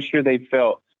like I'm sure they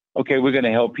felt, okay, we're going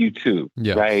to help you too,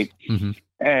 Yes. right? Hmm.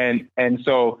 And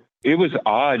so it was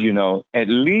odd, at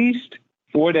least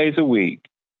 4 days a week,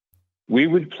 we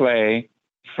would play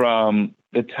from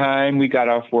the time we got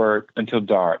off work until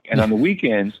dark. And on the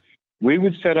weekends, we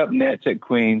would set up nets at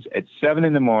Queens at 7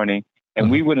 in the morning, and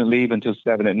we wouldn't leave until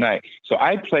 7 at night. So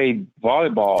I played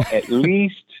volleyball at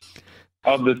least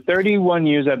of the 31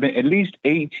 years I've been, at least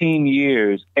 18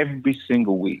 years every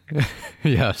single week,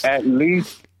 Yes. at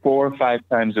least 4 or 5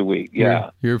 times a week. Yeah.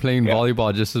 You're playing Yeah.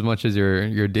 volleyball just as much as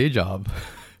your day job.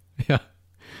 Yeah.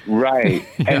 Right.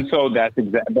 And so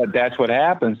that's what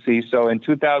happened. See, so in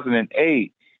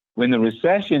 2008, when the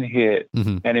recession hit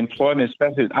Hmm. and employment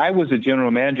specialist, I was a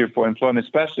general manager for employment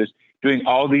specialists doing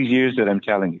all these years that I'm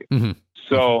telling you. Hmm.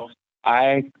 So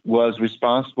I was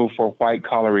responsible for white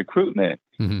collar recruitment.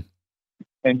 Hmm.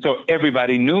 And so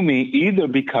everybody knew me either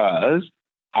because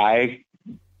I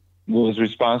was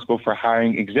responsible for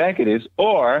hiring executives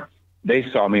or they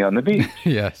saw me on the beach.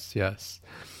 Yes, yes.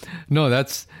 No,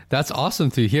 that's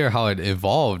awesome to hear how it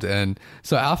evolved. And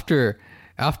so after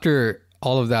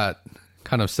all of that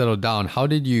kind of settled down, how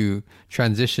did you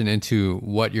transition into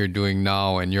what you're doing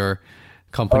now and your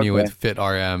company with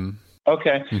FitRM?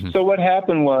 Okay. So what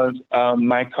happened was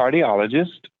my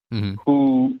cardiologist, Hmm.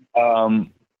 who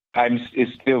is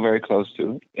still very close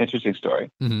to, interesting story.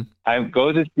 Hmm. I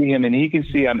go to see him and he can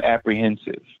see I'm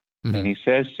apprehensive. Mhm. And he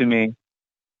says to me,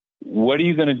 what are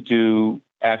you going to do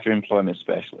after employment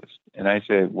specialist? And I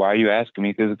said, why are you asking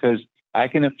me? Because I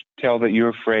can tell that you're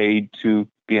afraid to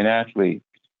be an athlete.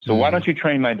 So why don't you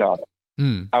train my daughter?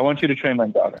 Mm. I want you to train my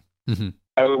daughter. Hmm.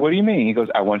 What do you mean? He goes,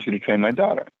 I want you to train my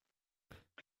daughter.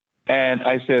 And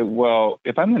I said, well,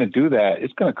 if I'm going to do that,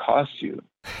 it's going to cost you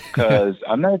because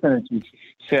I'm not going to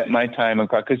set my time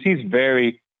across because he's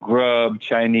very grub,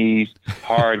 Chinese,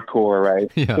 hardcore,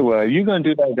 right? Yeah. So, well, if you're going to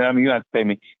do that, then you have to pay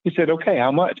me. He said, okay,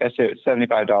 how much? I said,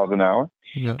 $75 an hour.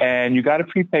 Yeah. And you got to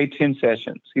prepay 10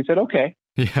 sessions. He said, okay.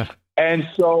 Yeah. And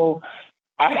so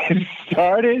I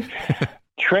started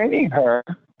training her.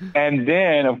 And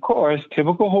then, of course,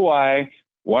 typical Hawaii,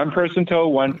 one person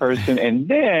told one person. And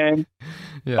then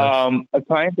Yes. a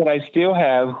client that I still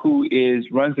have who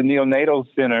runs the neonatal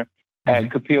center at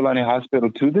Kapiolani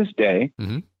Hospital to this day,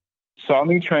 saw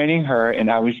me training her, and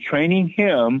I was training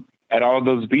him at all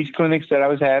those beach clinics that I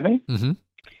was having. Hmm.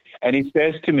 And he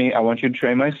says to me, I want you to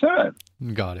train my son.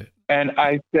 Got it. And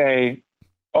I say,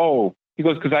 oh, he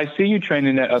goes, because I see you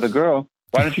training that other girl.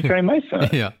 Why don't you train my son?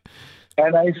 Yeah.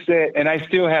 And I said, and I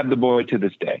still have the boy to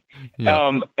this day.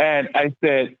 Yeah. And I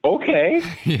said, okay.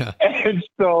 Yeah. And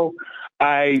so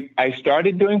I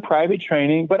started doing private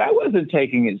training, but I wasn't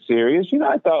taking it serious.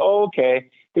 I thought, oh, okay,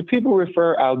 if people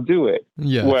refer, I'll do it.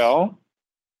 Yes. Well,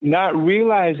 not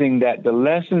realizing that the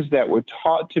lessons that were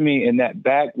taught to me in that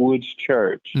backwoods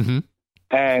church Hmm.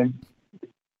 and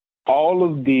all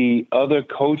of the other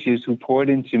coaches who poured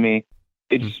into me,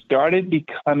 it started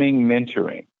becoming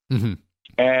mentoring. Hmm.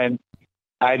 And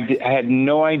I had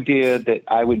no idea that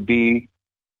I would be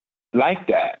like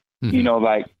that. Mhm.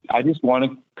 Like I just want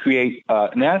to create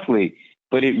an athlete,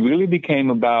 but it really became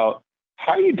about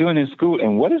how are you doing in school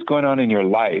and what is going on in your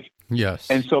life. Yes.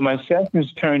 And so my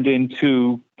sessions turned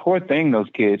into, poor thing, those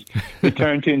kids, it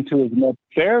turned into as much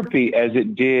therapy as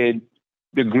it did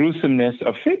the gruesomeness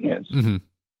of fitness. Hmm.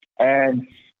 And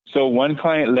so one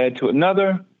client led to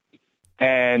another,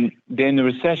 and then the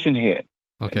recession hit.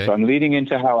 Okay. So I'm leading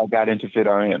into how I got into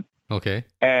FitRM. Okay.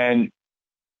 And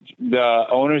the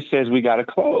owner says, we got to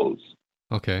close.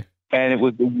 Okay. And it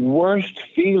was the worst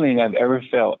feeling I've ever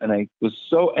felt. And I was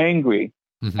so angry.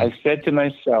 Hmm. I said to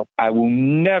myself, I will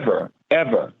never,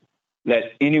 ever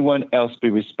let anyone else be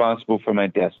responsible for my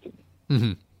destiny.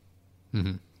 Hmm.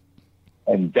 Hmm.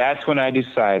 And that's when I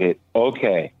decided,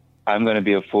 okay, I'm going to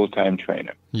be a full-time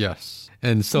trainer. Yes.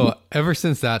 And so ever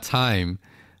since that time,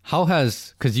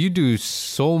 because you do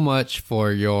so much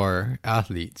for your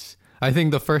athletes. I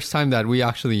think the first time that we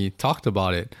actually talked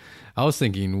about it, I was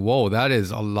thinking, whoa, that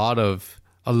is a lot of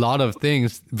a lot of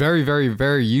things very, very,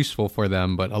 very useful for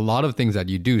them, but a lot of things that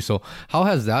you do. So how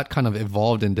has that kind of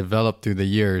evolved and developed through the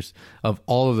years of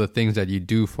all of the things that you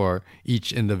do for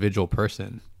each individual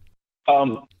person?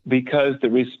 Because the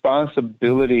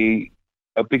responsibility,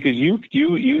 because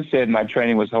you said my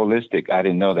training was holistic. I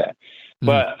didn't know that.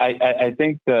 But I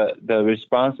think the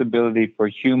responsibility for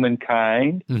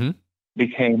humankind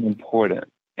became important.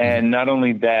 And not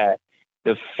only that,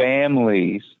 the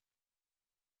families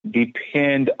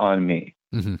depend on me.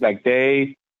 Like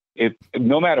if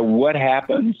no matter what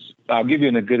happens, I'll give you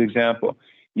a good example.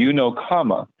 You know,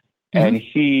 Kama, and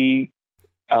he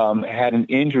had an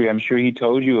injury. I'm sure he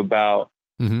told you about.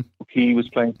 He was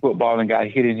playing football and got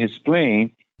hit in his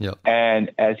spleen. Yep.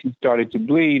 And as he started to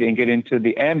bleed and get into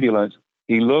the ambulance,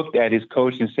 he looked at his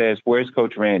coach and says, "Where's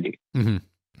Coach Randy?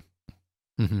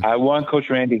 I want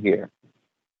Coach Randy here."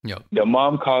 Yep. The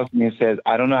mom calls me and says,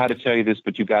 "I don't know how to tell you this,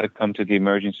 but you got to come to the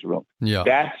emergency room." Yeah.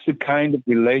 That's the kind of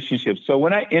relationship. So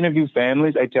when I interview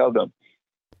families, I tell them,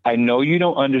 I know you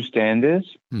don't understand this,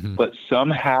 but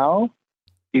somehow,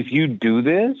 if you do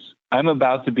this, I'm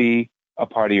about to be a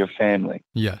part of your family.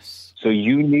 Yes. So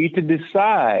you need to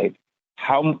decide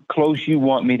how close you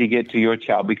want me to get to your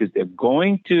child, because they're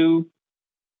going to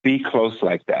be close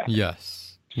like that.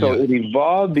 Yes. So it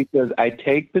evolved because I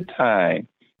take the time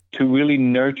to really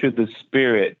nurture the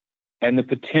spirit and the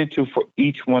potential for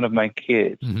each one of my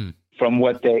kids from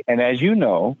what they, and as you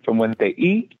know, from what they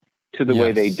eat to the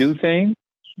way they do things,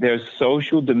 their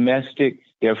social, domestic,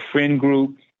 their friend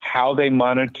group, how they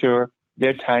monitor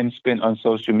their time spent on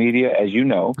social media, as you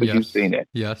know, because you've seen it.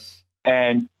 Yes.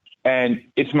 And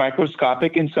it's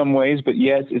microscopic in some ways, but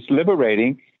yes, it's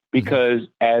liberating because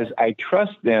as I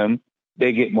trust them,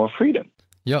 they get more freedom.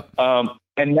 Yep.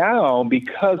 And now,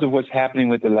 because of what's happening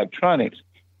with electronics,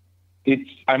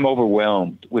 I'm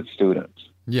overwhelmed with students.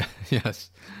 Yeah. Yes.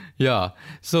 Yeah.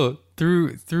 So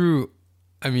through,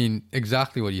 I mean,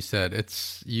 exactly what you said.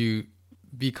 It's you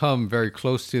become very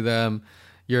close to them.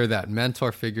 You're that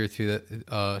mentor figure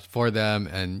for them,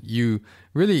 and you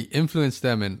really influence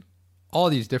them in all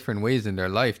these different ways in their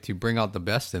life to bring out the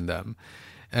best in them.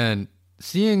 And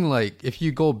seeing, like, if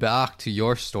you go back to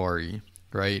your story,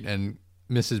 right, and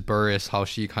Mrs. Burris, how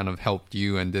she kind of helped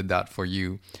you and did that for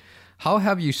you, how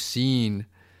have you seen,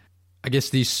 I guess,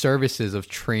 these services of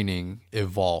training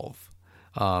evolve?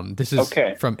 This is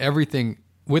from everything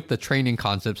with the training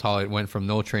concepts, how it went from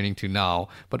no training to now,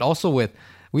 but also with,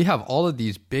 we have all of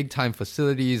these big time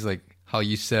facilities, like how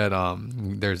you said,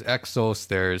 there's Exos,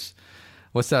 there's,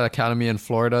 what's that academy in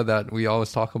Florida that we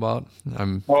always talk about?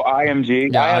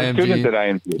 IMG. Yeah, I have students at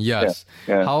IMG. Yes.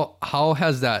 Yeah. How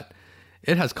has that,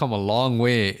 it has come a long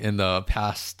way in the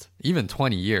past, even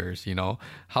 20 years, you know?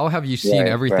 How have you seen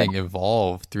everything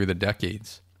evolve through the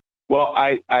decades? Well,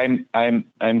 I'm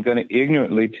going to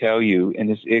ignorantly tell you in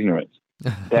this ignorance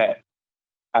that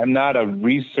I'm not a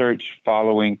research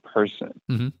following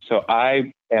person. So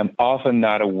I am often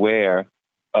not aware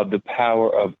of the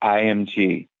power of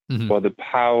IMG or the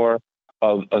power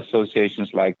of associations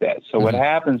like that. So what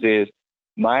happens is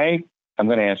I'm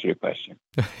going to answer your question.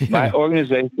 My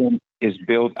organization is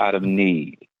built out of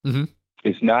need.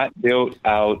 It's not built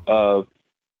out of,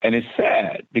 and it's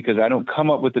sad because I don't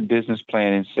come up with a business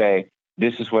plan and say,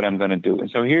 this is what I'm going to do. And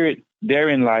so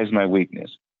therein lies my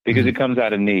weakness. Because it comes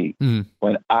out of need.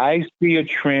 When I see a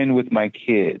trend with my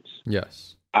kids,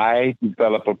 I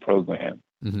develop a program.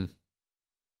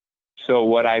 So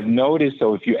what I've noticed,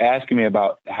 so if you're asking me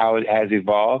about how it has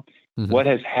evolved, what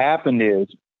has happened is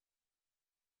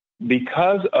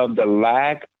because of the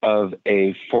lack of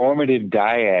a formative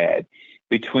dyad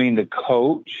between the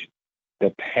coach, the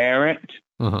parent,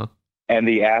 and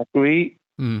the athlete,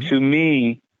 to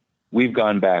me, we've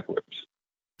gone backwards.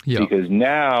 Because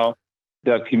now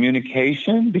the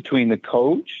communication between the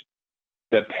coach,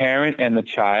 the parent, and the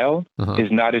child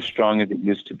is not as strong as it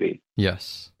used to be.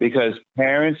 Yes. Because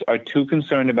parents are too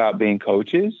concerned about being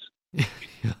coaches,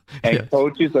 and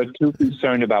coaches are too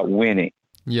concerned about winning.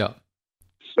 Yeah.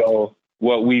 So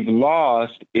what we've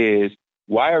lost is,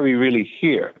 why are we really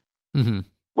here?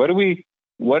 What are we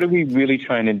really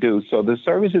trying to do? So the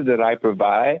services that I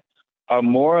provide are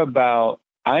more about,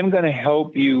 I'm going to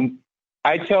help you.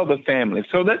 I tell the family,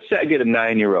 so let's say I get a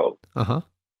 9-year-old,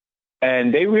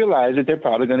 and they realize that they're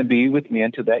probably going to be with me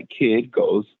until that kid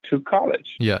goes to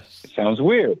college. Yes. It sounds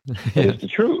weird, but it's the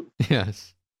truth.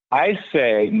 Yes. I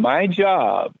say my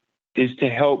job is to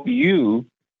help you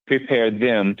prepare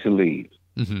them to leave.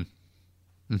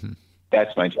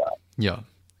 That's my job. Yeah.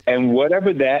 And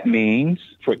whatever that means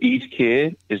for each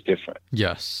kid is different.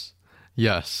 Yes.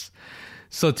 Yes.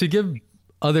 So to give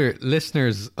other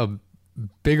listeners a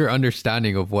bigger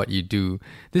understanding of what you do.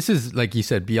 This is, like you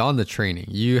said, beyond the training.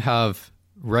 You have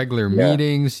regular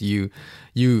meetings. You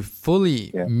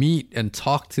fully meet and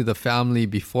talk to the family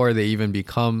before they even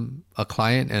become a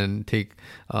client and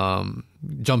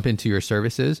jump into your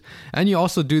services. And you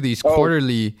also do these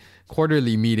quarterly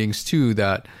meetings too,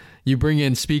 that you bring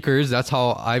in speakers. That's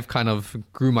how I've kind of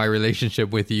grew my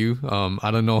relationship with you. I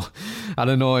don't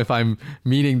know if I'm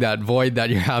meeting that void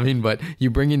that you're having, but you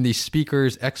bring in these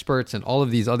speakers, experts, and all of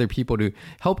these other people to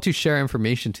help to share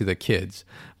information to the kids.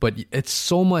 But it's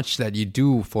so much that you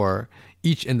do for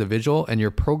each individual, and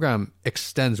your program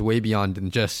extends way beyond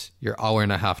than just your hour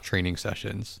and a half training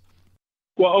sessions.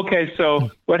 Well, okay.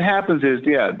 So what happens is,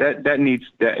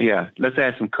 let's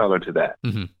add some color to that.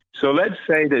 Mm-hmm. So let's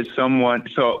say that so I'm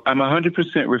 100%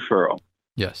 referral.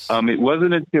 Yes. It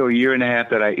wasn't until a year and a half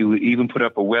that I would even put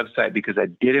up a website, because I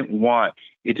didn't want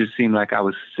it to seem like I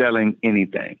was selling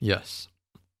anything. Yes.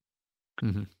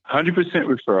 Mm-hmm. 100%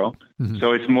 referral. Mm-hmm.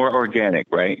 So it's more organic,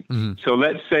 right? Mm-hmm. So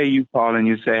let's say you call and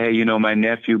you say, hey, my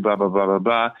nephew, blah, blah, blah, blah,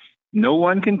 blah. No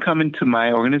one can come into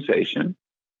my organization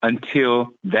until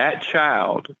that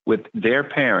child with their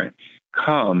parent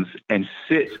comes and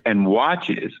sits and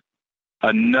watches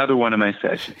another one of my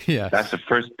sessions. Yes. That's the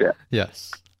first step.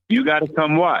 Yes. You got to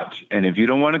come watch. And if you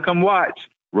don't want to come watch,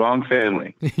 wrong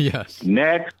family. Yes.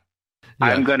 Next,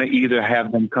 I'm going to either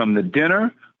have them come to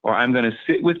dinner, or I'm going to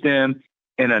sit with them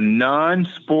in a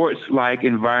non-sports-like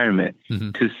environment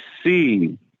to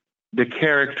see the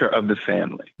character of the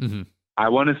family. Mm-hmm. I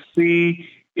want to see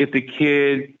if the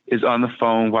kid is on the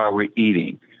phone while we're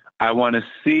eating. I want to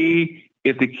see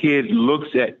if the kid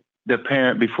looks at the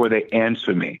parent before they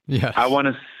answer me. Yes. I want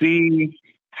to see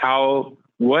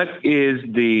what is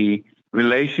the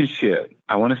relationship.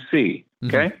 I want to see.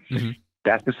 Okay. Mm-hmm.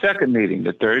 That's the second meeting.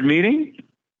 The third meeting,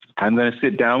 I'm going to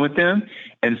sit down with them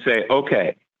and say,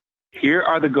 okay, here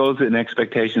are the goals and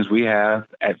expectations we have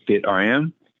at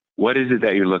FitRM. What is it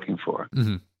that you're looking for?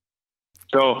 Mm-hmm.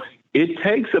 So it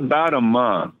takes about a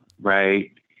month,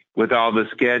 right, with all the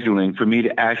scheduling for me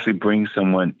to actually bring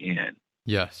someone in.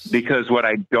 Yes. Because what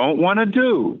I don't want to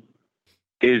do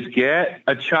is get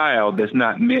a child that's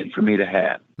not meant for me to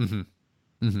have. Mm-hmm.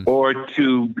 Mm-hmm. Or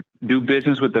to do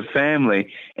business with the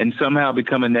family and somehow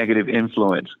become a negative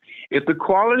influence. If the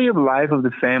quality of life of the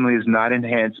family is not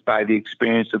enhanced by the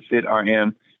experience of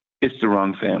FitRM, it's the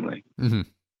wrong family.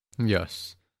 Mm-hmm.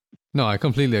 Yes. No, I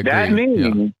completely agree.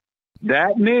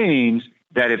 That means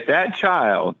that if that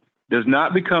child does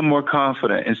not become more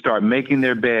confident and start making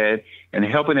their bed and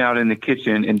helping out in the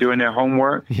kitchen and doing their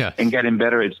homework and getting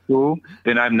better at school,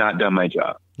 then I've not done my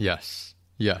job. Yes.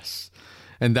 Yes.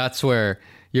 And that's where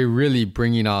you're really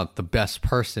bringing out the best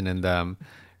person in them,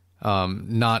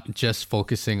 not just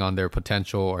focusing on their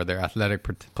potential or their athletic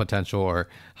potential or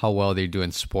how well they do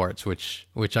in sports, which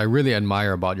I really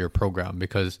admire about your program,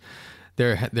 because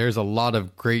there's a lot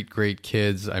of great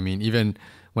kids. I mean, even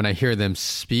when I hear them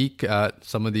speak at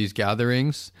some of these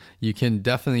gatherings, you can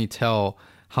definitely tell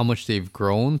how much they've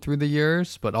grown through the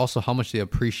years, but also how much they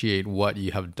appreciate what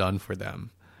you have done for them.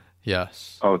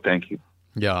 Yes. Oh, thank you.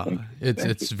 Yeah,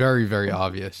 it's very, very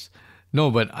obvious. No,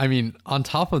 but I mean, on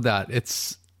top of that,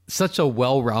 it's such a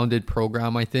well-rounded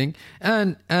program, I think.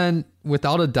 And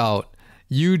without a doubt,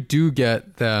 you do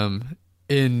get them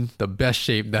in the best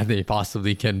shape that they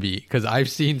possibly can be. Because I've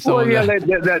seen some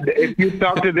if you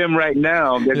talk to them right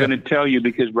now, they're going to tell you,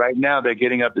 because right now they're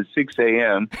getting up at 6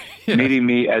 a.m., meeting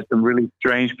me at some really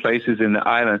strange places in the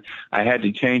island. I had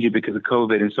to change it because of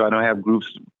COVID, and so I don't have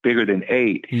groups bigger than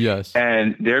 8. Yes.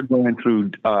 And they're going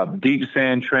through deep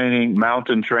sand training,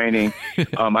 mountain training.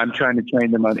 I'm trying to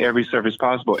train them on every surface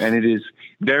possible. And it is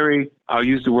very, I'll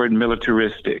use the word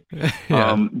militaristic.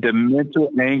 The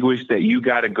mental anguish that you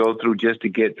got to go through just to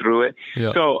get through it.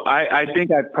 Yeah. So I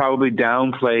think I probably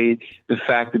downplayed the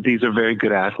fact that these are very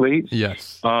good athletes.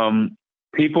 Yes.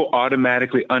 People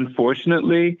automatically,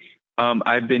 unfortunately,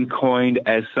 I've been coined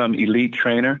as some elite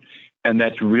trainer, and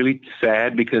that's really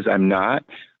sad because I'm not.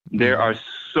 There are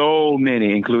so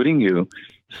many, including you,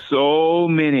 so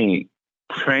many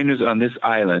trainers on this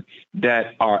island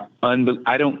that are I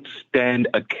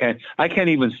can't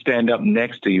even stand up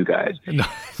next to you guys.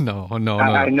 No.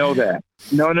 I know that.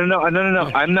 No.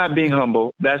 I'm not being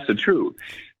humble. That's the truth.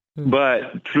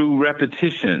 But through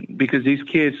repetition, because these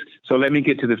kids, so let me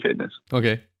get to the fitness.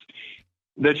 Okay.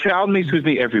 The child meets with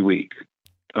me every week.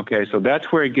 Okay, so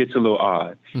that's where it gets a little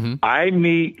odd. Mm-hmm. I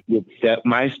meet with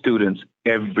my students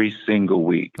every single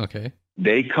week. Okay.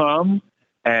 They come,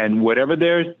 and whatever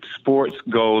their sports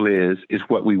goal is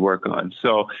what we work on.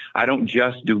 So I don't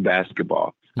just do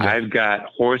basketball. Yeah. I've got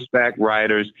horseback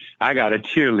riders. I got a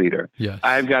cheerleader. Yes.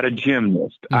 I've got a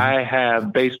gymnast. I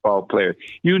have baseball players.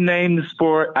 You name the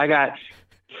sport. I got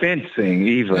fencing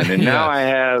even. And now Yes. I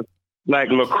have like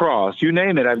lacrosse. You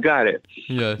name it, I've got it.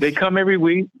 Yes. They come every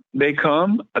week. They're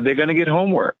going to get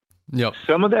homework. Yep.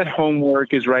 Some of that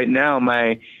homework is right now.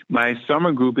 My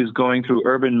summer group is going through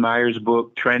Urban Meyer's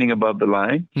book, Training Above the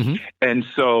Line. And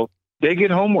so they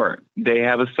get homework. They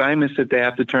have assignments that they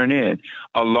have to turn in,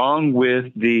 along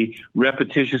with the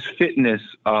repetitious fitness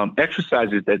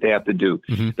exercises that they have to do.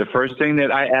 The first thing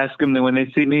that I ask them when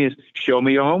they see me is, show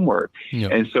me your homework.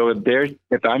 Yep. And so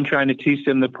if I'm trying to teach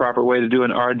them the proper way to do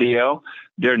an RDL,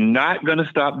 they're not going to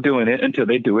stop doing it until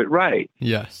they do it right.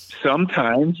 Yes.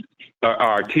 Sometimes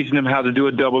are teaching them how to do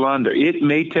a double under. It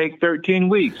may take 13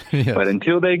 weeks, Yes. but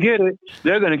until they get it,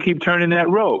 they're going to keep turning that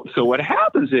rope. So what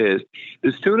happens is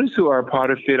the students who are a part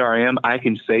of Fit RM, I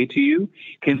can say to you,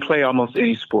 can play almost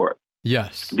any sport,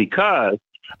 Yes. because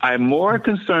I'm more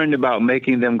concerned about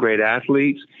making them great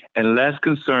athletes and less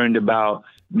concerned about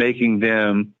making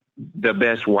them the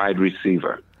best wide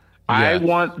receiver. I Yes.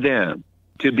 want them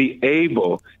to be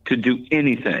able to do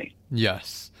anything.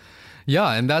 Yes.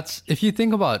 Yeah. And that's, if you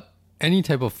think about any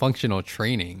type of functional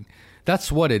training,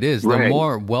 that's what it is. The Right.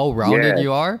 more well-rounded Yeah.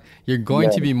 you are, you're going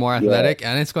to Yeah. be more Yeah. athletic,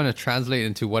 and it's going to translate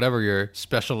into whatever your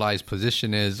specialized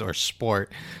position is or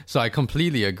sport. So I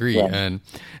completely agree. Yeah.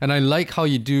 And I like how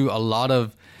you do a lot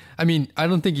of, I mean, I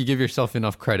don't think you give yourself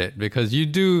enough credit, because you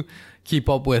do keep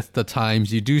up with the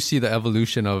times. You do see the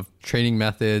evolution of training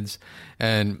methods,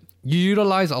 and you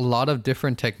utilize a lot of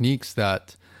different techniques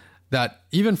that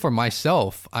even for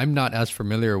myself, I'm not as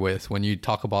familiar with. When you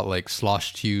talk about like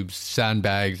slosh tubes,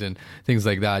 sandbags, and things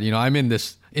like that. You know, I'm in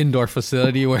this indoor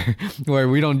facility where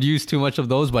we don't use too much of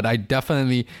those, but I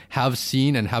definitely have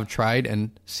seen and have tried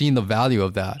and seen the value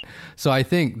of that. So I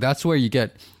think that's where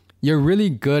you're really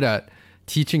good at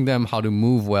teaching them how to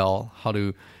move well, how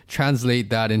to translate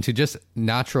that into just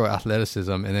natural athleticism,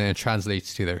 and then it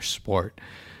translates to their sport.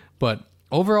 But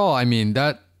overall, I mean,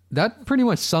 that pretty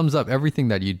much sums up everything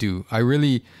that you do. I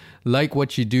really like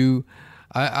what you do.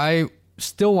 I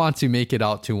still want to make it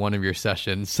out to one of your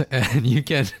sessions, and you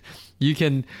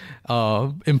can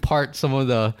impart some of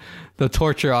the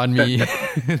torture on me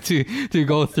to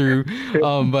go through.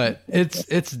 But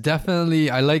it's definitely,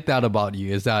 I like that about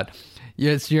you, is that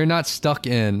you're not stuck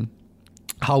in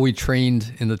how we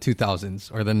trained in the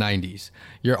 2000s or the 90s.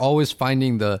 You're always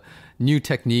finding the new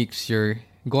techniques. You're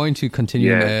going to continue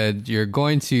Yes. ed. You're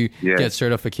going to Yes. get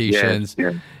certifications.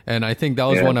 Yes. And I think that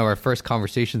was Yes. one of our first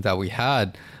conversations that we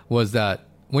had, was that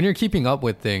when you're keeping up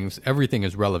with things, everything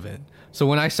is relevant. So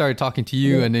when I started talking to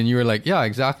you, and then you were like, yeah,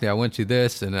 exactly, I went to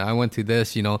this and I went to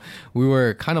this, you know, we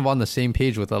were kind of on the same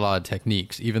page with a lot of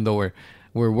techniques, even though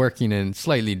we're working in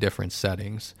slightly different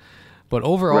settings. But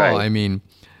overall, Right. I mean,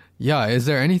 yeah, is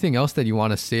there anything else that you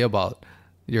want to say about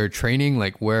your training,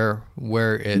 like where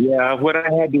it? Yeah, what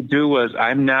I had to do was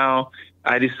I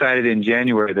decided in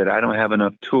January that I don't have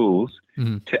enough tools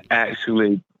to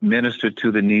actually minister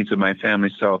to the needs of my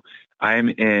family. So I'm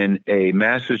in a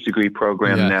master's degree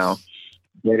program Yes. now,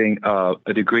 getting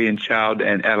a degree in child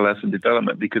and adolescent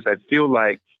development, because I feel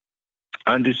like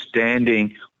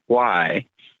understanding why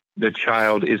the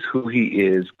child is who he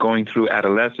is going through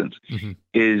adolescence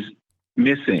is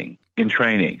missing in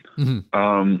training.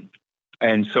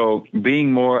 And so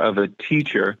being more of a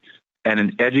teacher and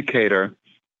an educator,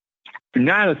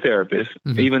 not a therapist,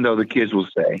 even though the kids will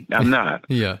say I'm not,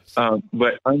 Yes.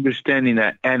 but understanding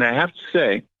that. And I have to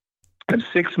say, I'm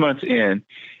 6 months in,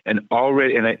 and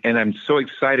already, and I'm so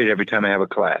excited every time I have a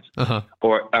class.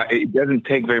 Or it doesn't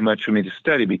take very much for me to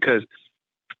study, because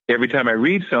every time I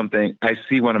read something, I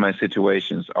see one of my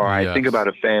situations, or I think about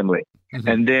a family,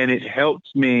 and then it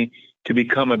helps me to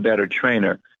become a better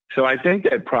trainer. So I think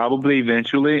that probably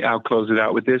eventually, I'll close it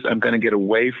out with this, I'm going to get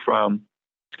away from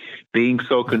being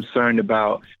so concerned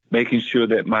about making sure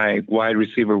that my wide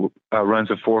receiver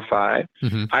runs a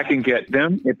 4.5. I can get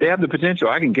them. If they have the potential,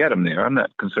 I can get them there. I'm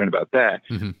not concerned about that.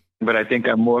 But I think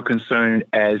I'm more concerned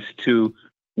as to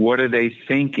what are they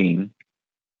thinking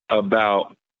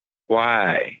about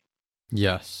why.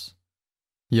 Yes.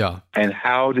 Yeah. And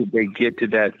how did they get to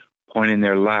that point in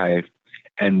their life?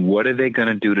 And what are they going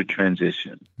to do to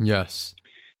transition? Yes.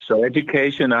 So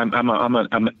education,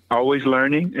 I'm always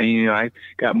learning, and you know I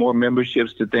got more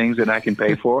memberships to things than I can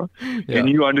pay for, and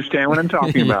you understand what I'm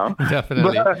talking about.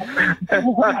 Definitely.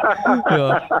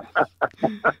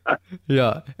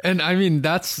 Yeah, and I mean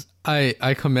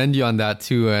I commend you on that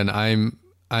too, and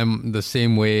I'm the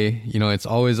same way. You know, it's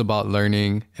always about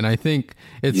learning, and I think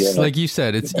it's like you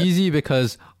said, it's easy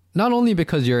because not only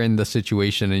because you're in the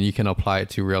situation and you can apply it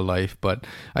to real life, but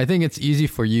I think it's easy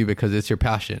for you because it's your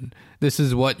passion. This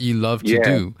is what you love to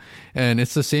do. And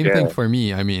it's the same thing for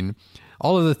me. I mean,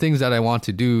 all of the things that I want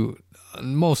to do,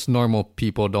 most normal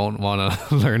people don't want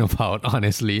to learn about,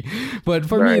 honestly. But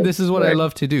for me, this is what I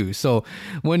love to do. So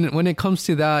when it comes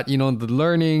to that, you know, the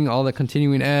learning, all the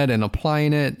continuing ed and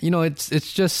applying it, you know,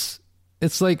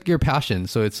 it's like your passion.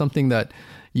 So it's something that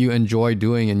you enjoy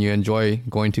doing and you enjoy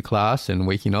going to class and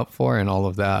waking up for and all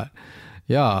of that.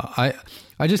 Yeah,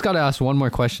 I just got to ask one more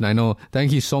question. I know,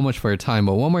 thank you so much for your time,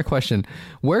 but one more question.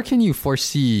 Where can you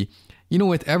foresee, you know,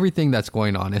 with everything that's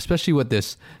going on, especially with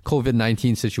this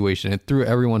COVID-19 situation, it threw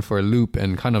everyone for a loop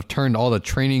and kind of turned all the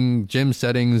training, gym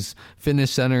settings,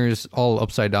 fitness centers all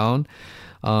upside down.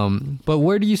 But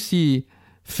where do you see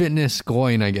fitness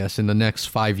going, I guess, in the next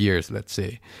 5 years, let's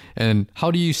say? And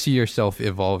how do you see yourself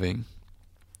evolving?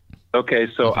 Okay,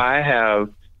 so I have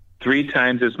 3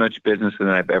 times as much business than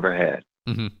I've ever had.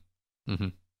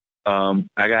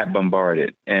 I got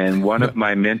bombarded, and one of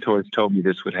my mentors told me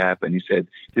this would happen. He said,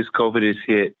 this COVID is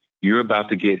hit. You're about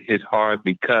to get hit hard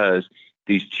because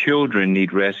these children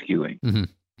need rescuing.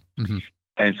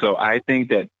 And so I think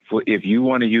that if you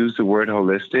want to use the word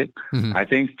holistic, I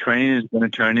think training is going to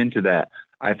turn into that.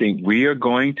 I think we are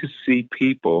going to see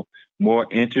people more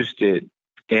interested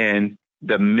in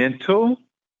the mental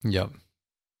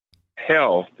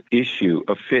health issue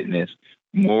of fitness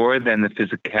more than the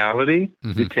physicality,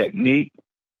 the technique.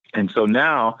 And so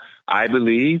now I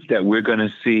believe that we're going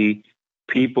to see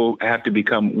people have to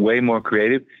become way more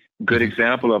creative. Good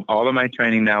example of all of my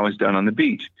training now is done on the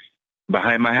beach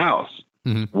behind my house.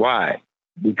 Why?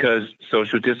 Because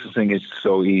social distancing is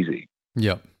so easy.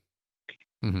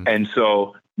 And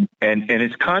so, and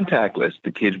it's contactless.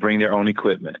 The kids bring their own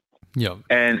equipment.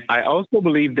 And I also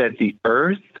believe that the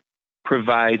earth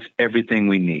provides everything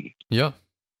we need.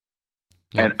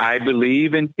 And I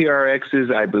believe in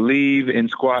TRXs. I believe in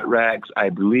squat racks. I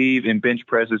believe in bench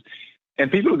presses.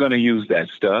 And people are going to use that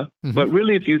stuff. But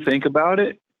really, if you think about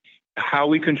it, how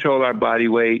we control our body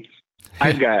weight,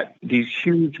 I've got these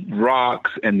huge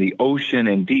rocks and the ocean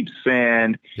and deep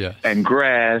sand and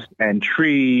grass and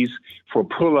trees for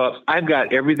pull-ups. I've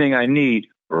got everything I need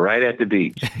right at the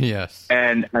beach.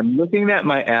 And I'm looking at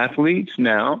my athletes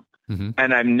now,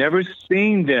 and I've never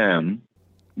seen them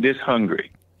this hungry.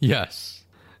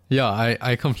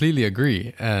 I completely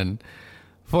agree. And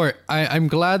I'm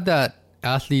glad that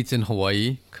athletes in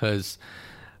Hawaii, because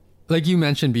like you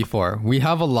mentioned before, we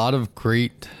have a lot of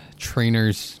great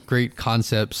trainers, great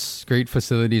concepts, great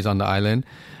facilities on the island.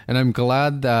 And I'm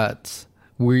glad that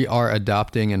we are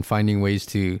adapting and finding ways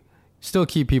to still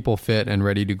keep people fit and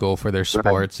ready to go for their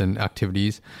sports and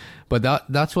activities. But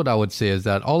that's what I would say, is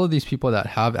that all of these people that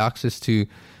have access to,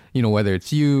 you know, whether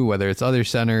it's you, whether it's other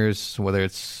centers, whether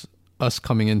it's us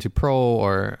coming into pro,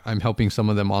 or I'm helping some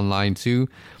of them online too,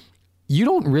 you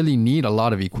don't really need a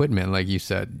lot of equipment, like you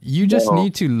said. You just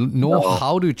need to know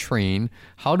how to train,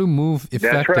 how to move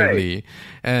effectively.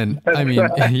 And I mean,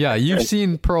 you've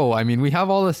seen pro. I mean, we have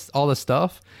all this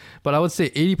stuff, but I would say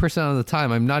 80% of the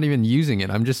time I'm not even using it.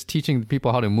 I'm just teaching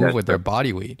people how to move with their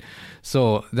body weight.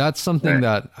 So that's something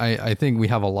that I think we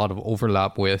have a lot of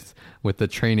overlap with the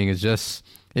training, is just,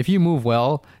 if you move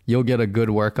well, you'll get a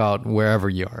good workout wherever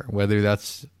you are, whether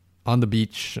that's on the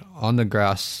beach, on the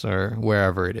grass, or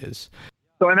wherever it is.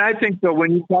 So, and I think that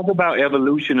when you talk about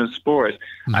evolution of sports,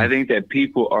 I think that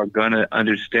people are going to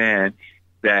understand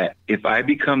that if I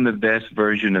become the best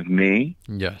version of me,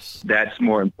 that's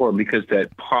more important, because that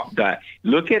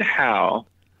look at how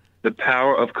the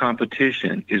power of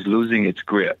competition is losing its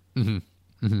grip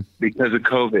because of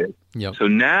COVID. So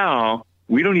now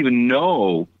we don't even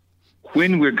know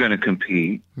when we're going to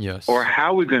compete or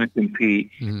how we're going to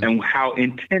compete and how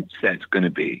intense that's going to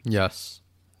be.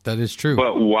 That is true.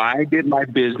 But why did my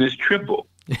business triple?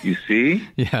 You see?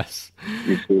 You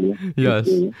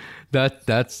see?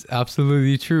 That's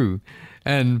absolutely true.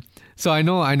 And so I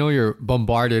know you're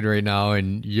bombarded right now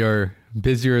and you're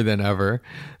busier than ever,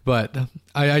 but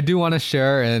I do want to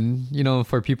share, and you know,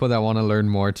 for people that want to learn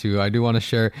more too, I do want to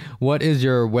share, what is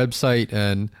your website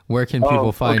and where can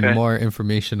people find more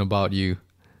information about you?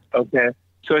 Okay.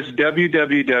 So it's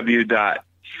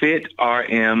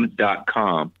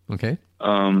www.fitrm.com. Okay.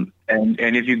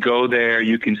 And if you go there,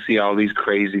 you can see all these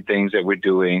crazy things that we're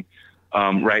doing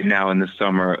right now in the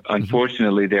summer.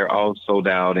 Unfortunately, they're all sold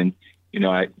out, and you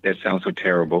know, that sounds so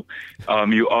terrible.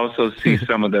 You also see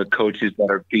some of the coaches that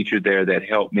are featured there that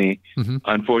help me.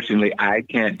 Unfortunately, I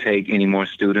can't take any more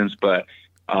students, but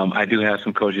I do have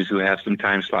some coaches who have some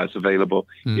time slots available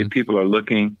if people are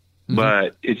looking.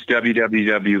 But it's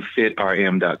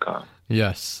www.fitrm.com.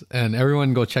 Yes. And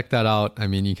everyone go check that out. I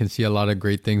mean, you can see a lot of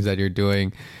great things that you're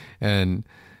doing. And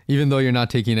even though you're not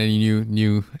taking any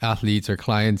new athletes or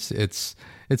clients, it's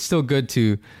still good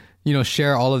to,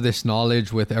 share all of this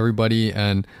knowledge with everybody.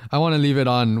 And I want to leave it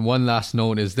on one last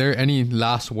note. Is there any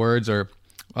last words or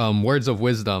words of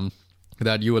wisdom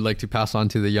that you would like to pass on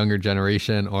to the younger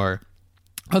generation or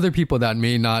other people that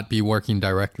may not be working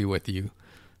directly with you?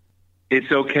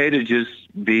 It's okay to just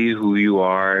be who you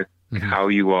are, how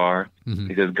you are,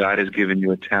 because God has given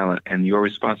you a talent, and your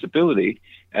responsibility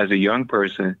as a young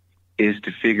person is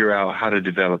to figure out how to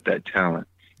develop that talent.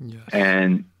 Yes.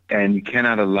 And you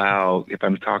cannot allow, if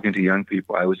I'm talking to young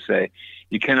people, I would say,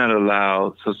 you cannot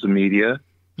allow social media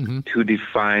to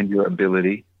define your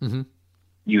ability.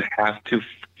 You have to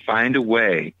find a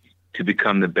way to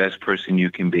become the best person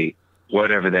you can be,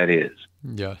 whatever that is.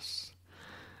 Yes.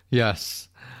 Yes.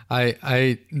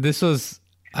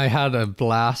 I had a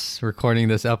blast recording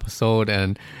this episode,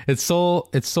 and it's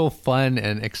so fun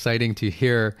and exciting to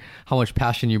hear how much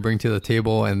passion you bring to the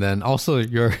table, and then also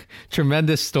your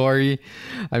tremendous story.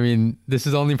 I mean, this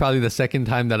is only probably the second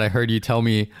time that I heard you tell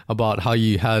me about how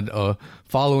you had a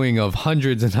following of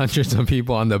hundreds and hundreds of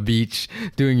people on the beach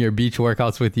doing your beach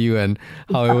workouts with you, and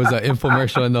how it was an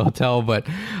infomercial in the hotel. But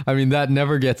I mean, that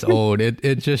never gets old.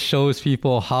 It just shows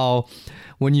people how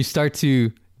when you start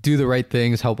to do the right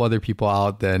things, help other people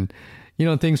out, then,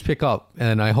 things pick up.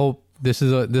 And I hope this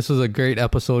was a great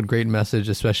episode, great message,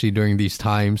 especially during these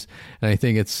times. And I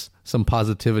think it's some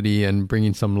positivity and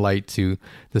bringing some light to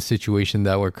the situation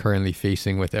that we're currently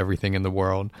facing with everything in the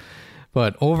world.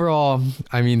 But overall,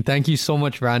 I mean, thank you so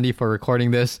much, Randy, for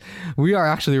recording this. We are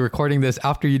actually recording this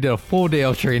after you did a full day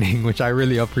of training, which I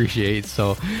really appreciate.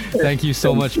 So thank you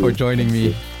so much for joining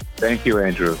me. Thank you,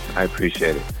 Andrew. I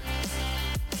appreciate it.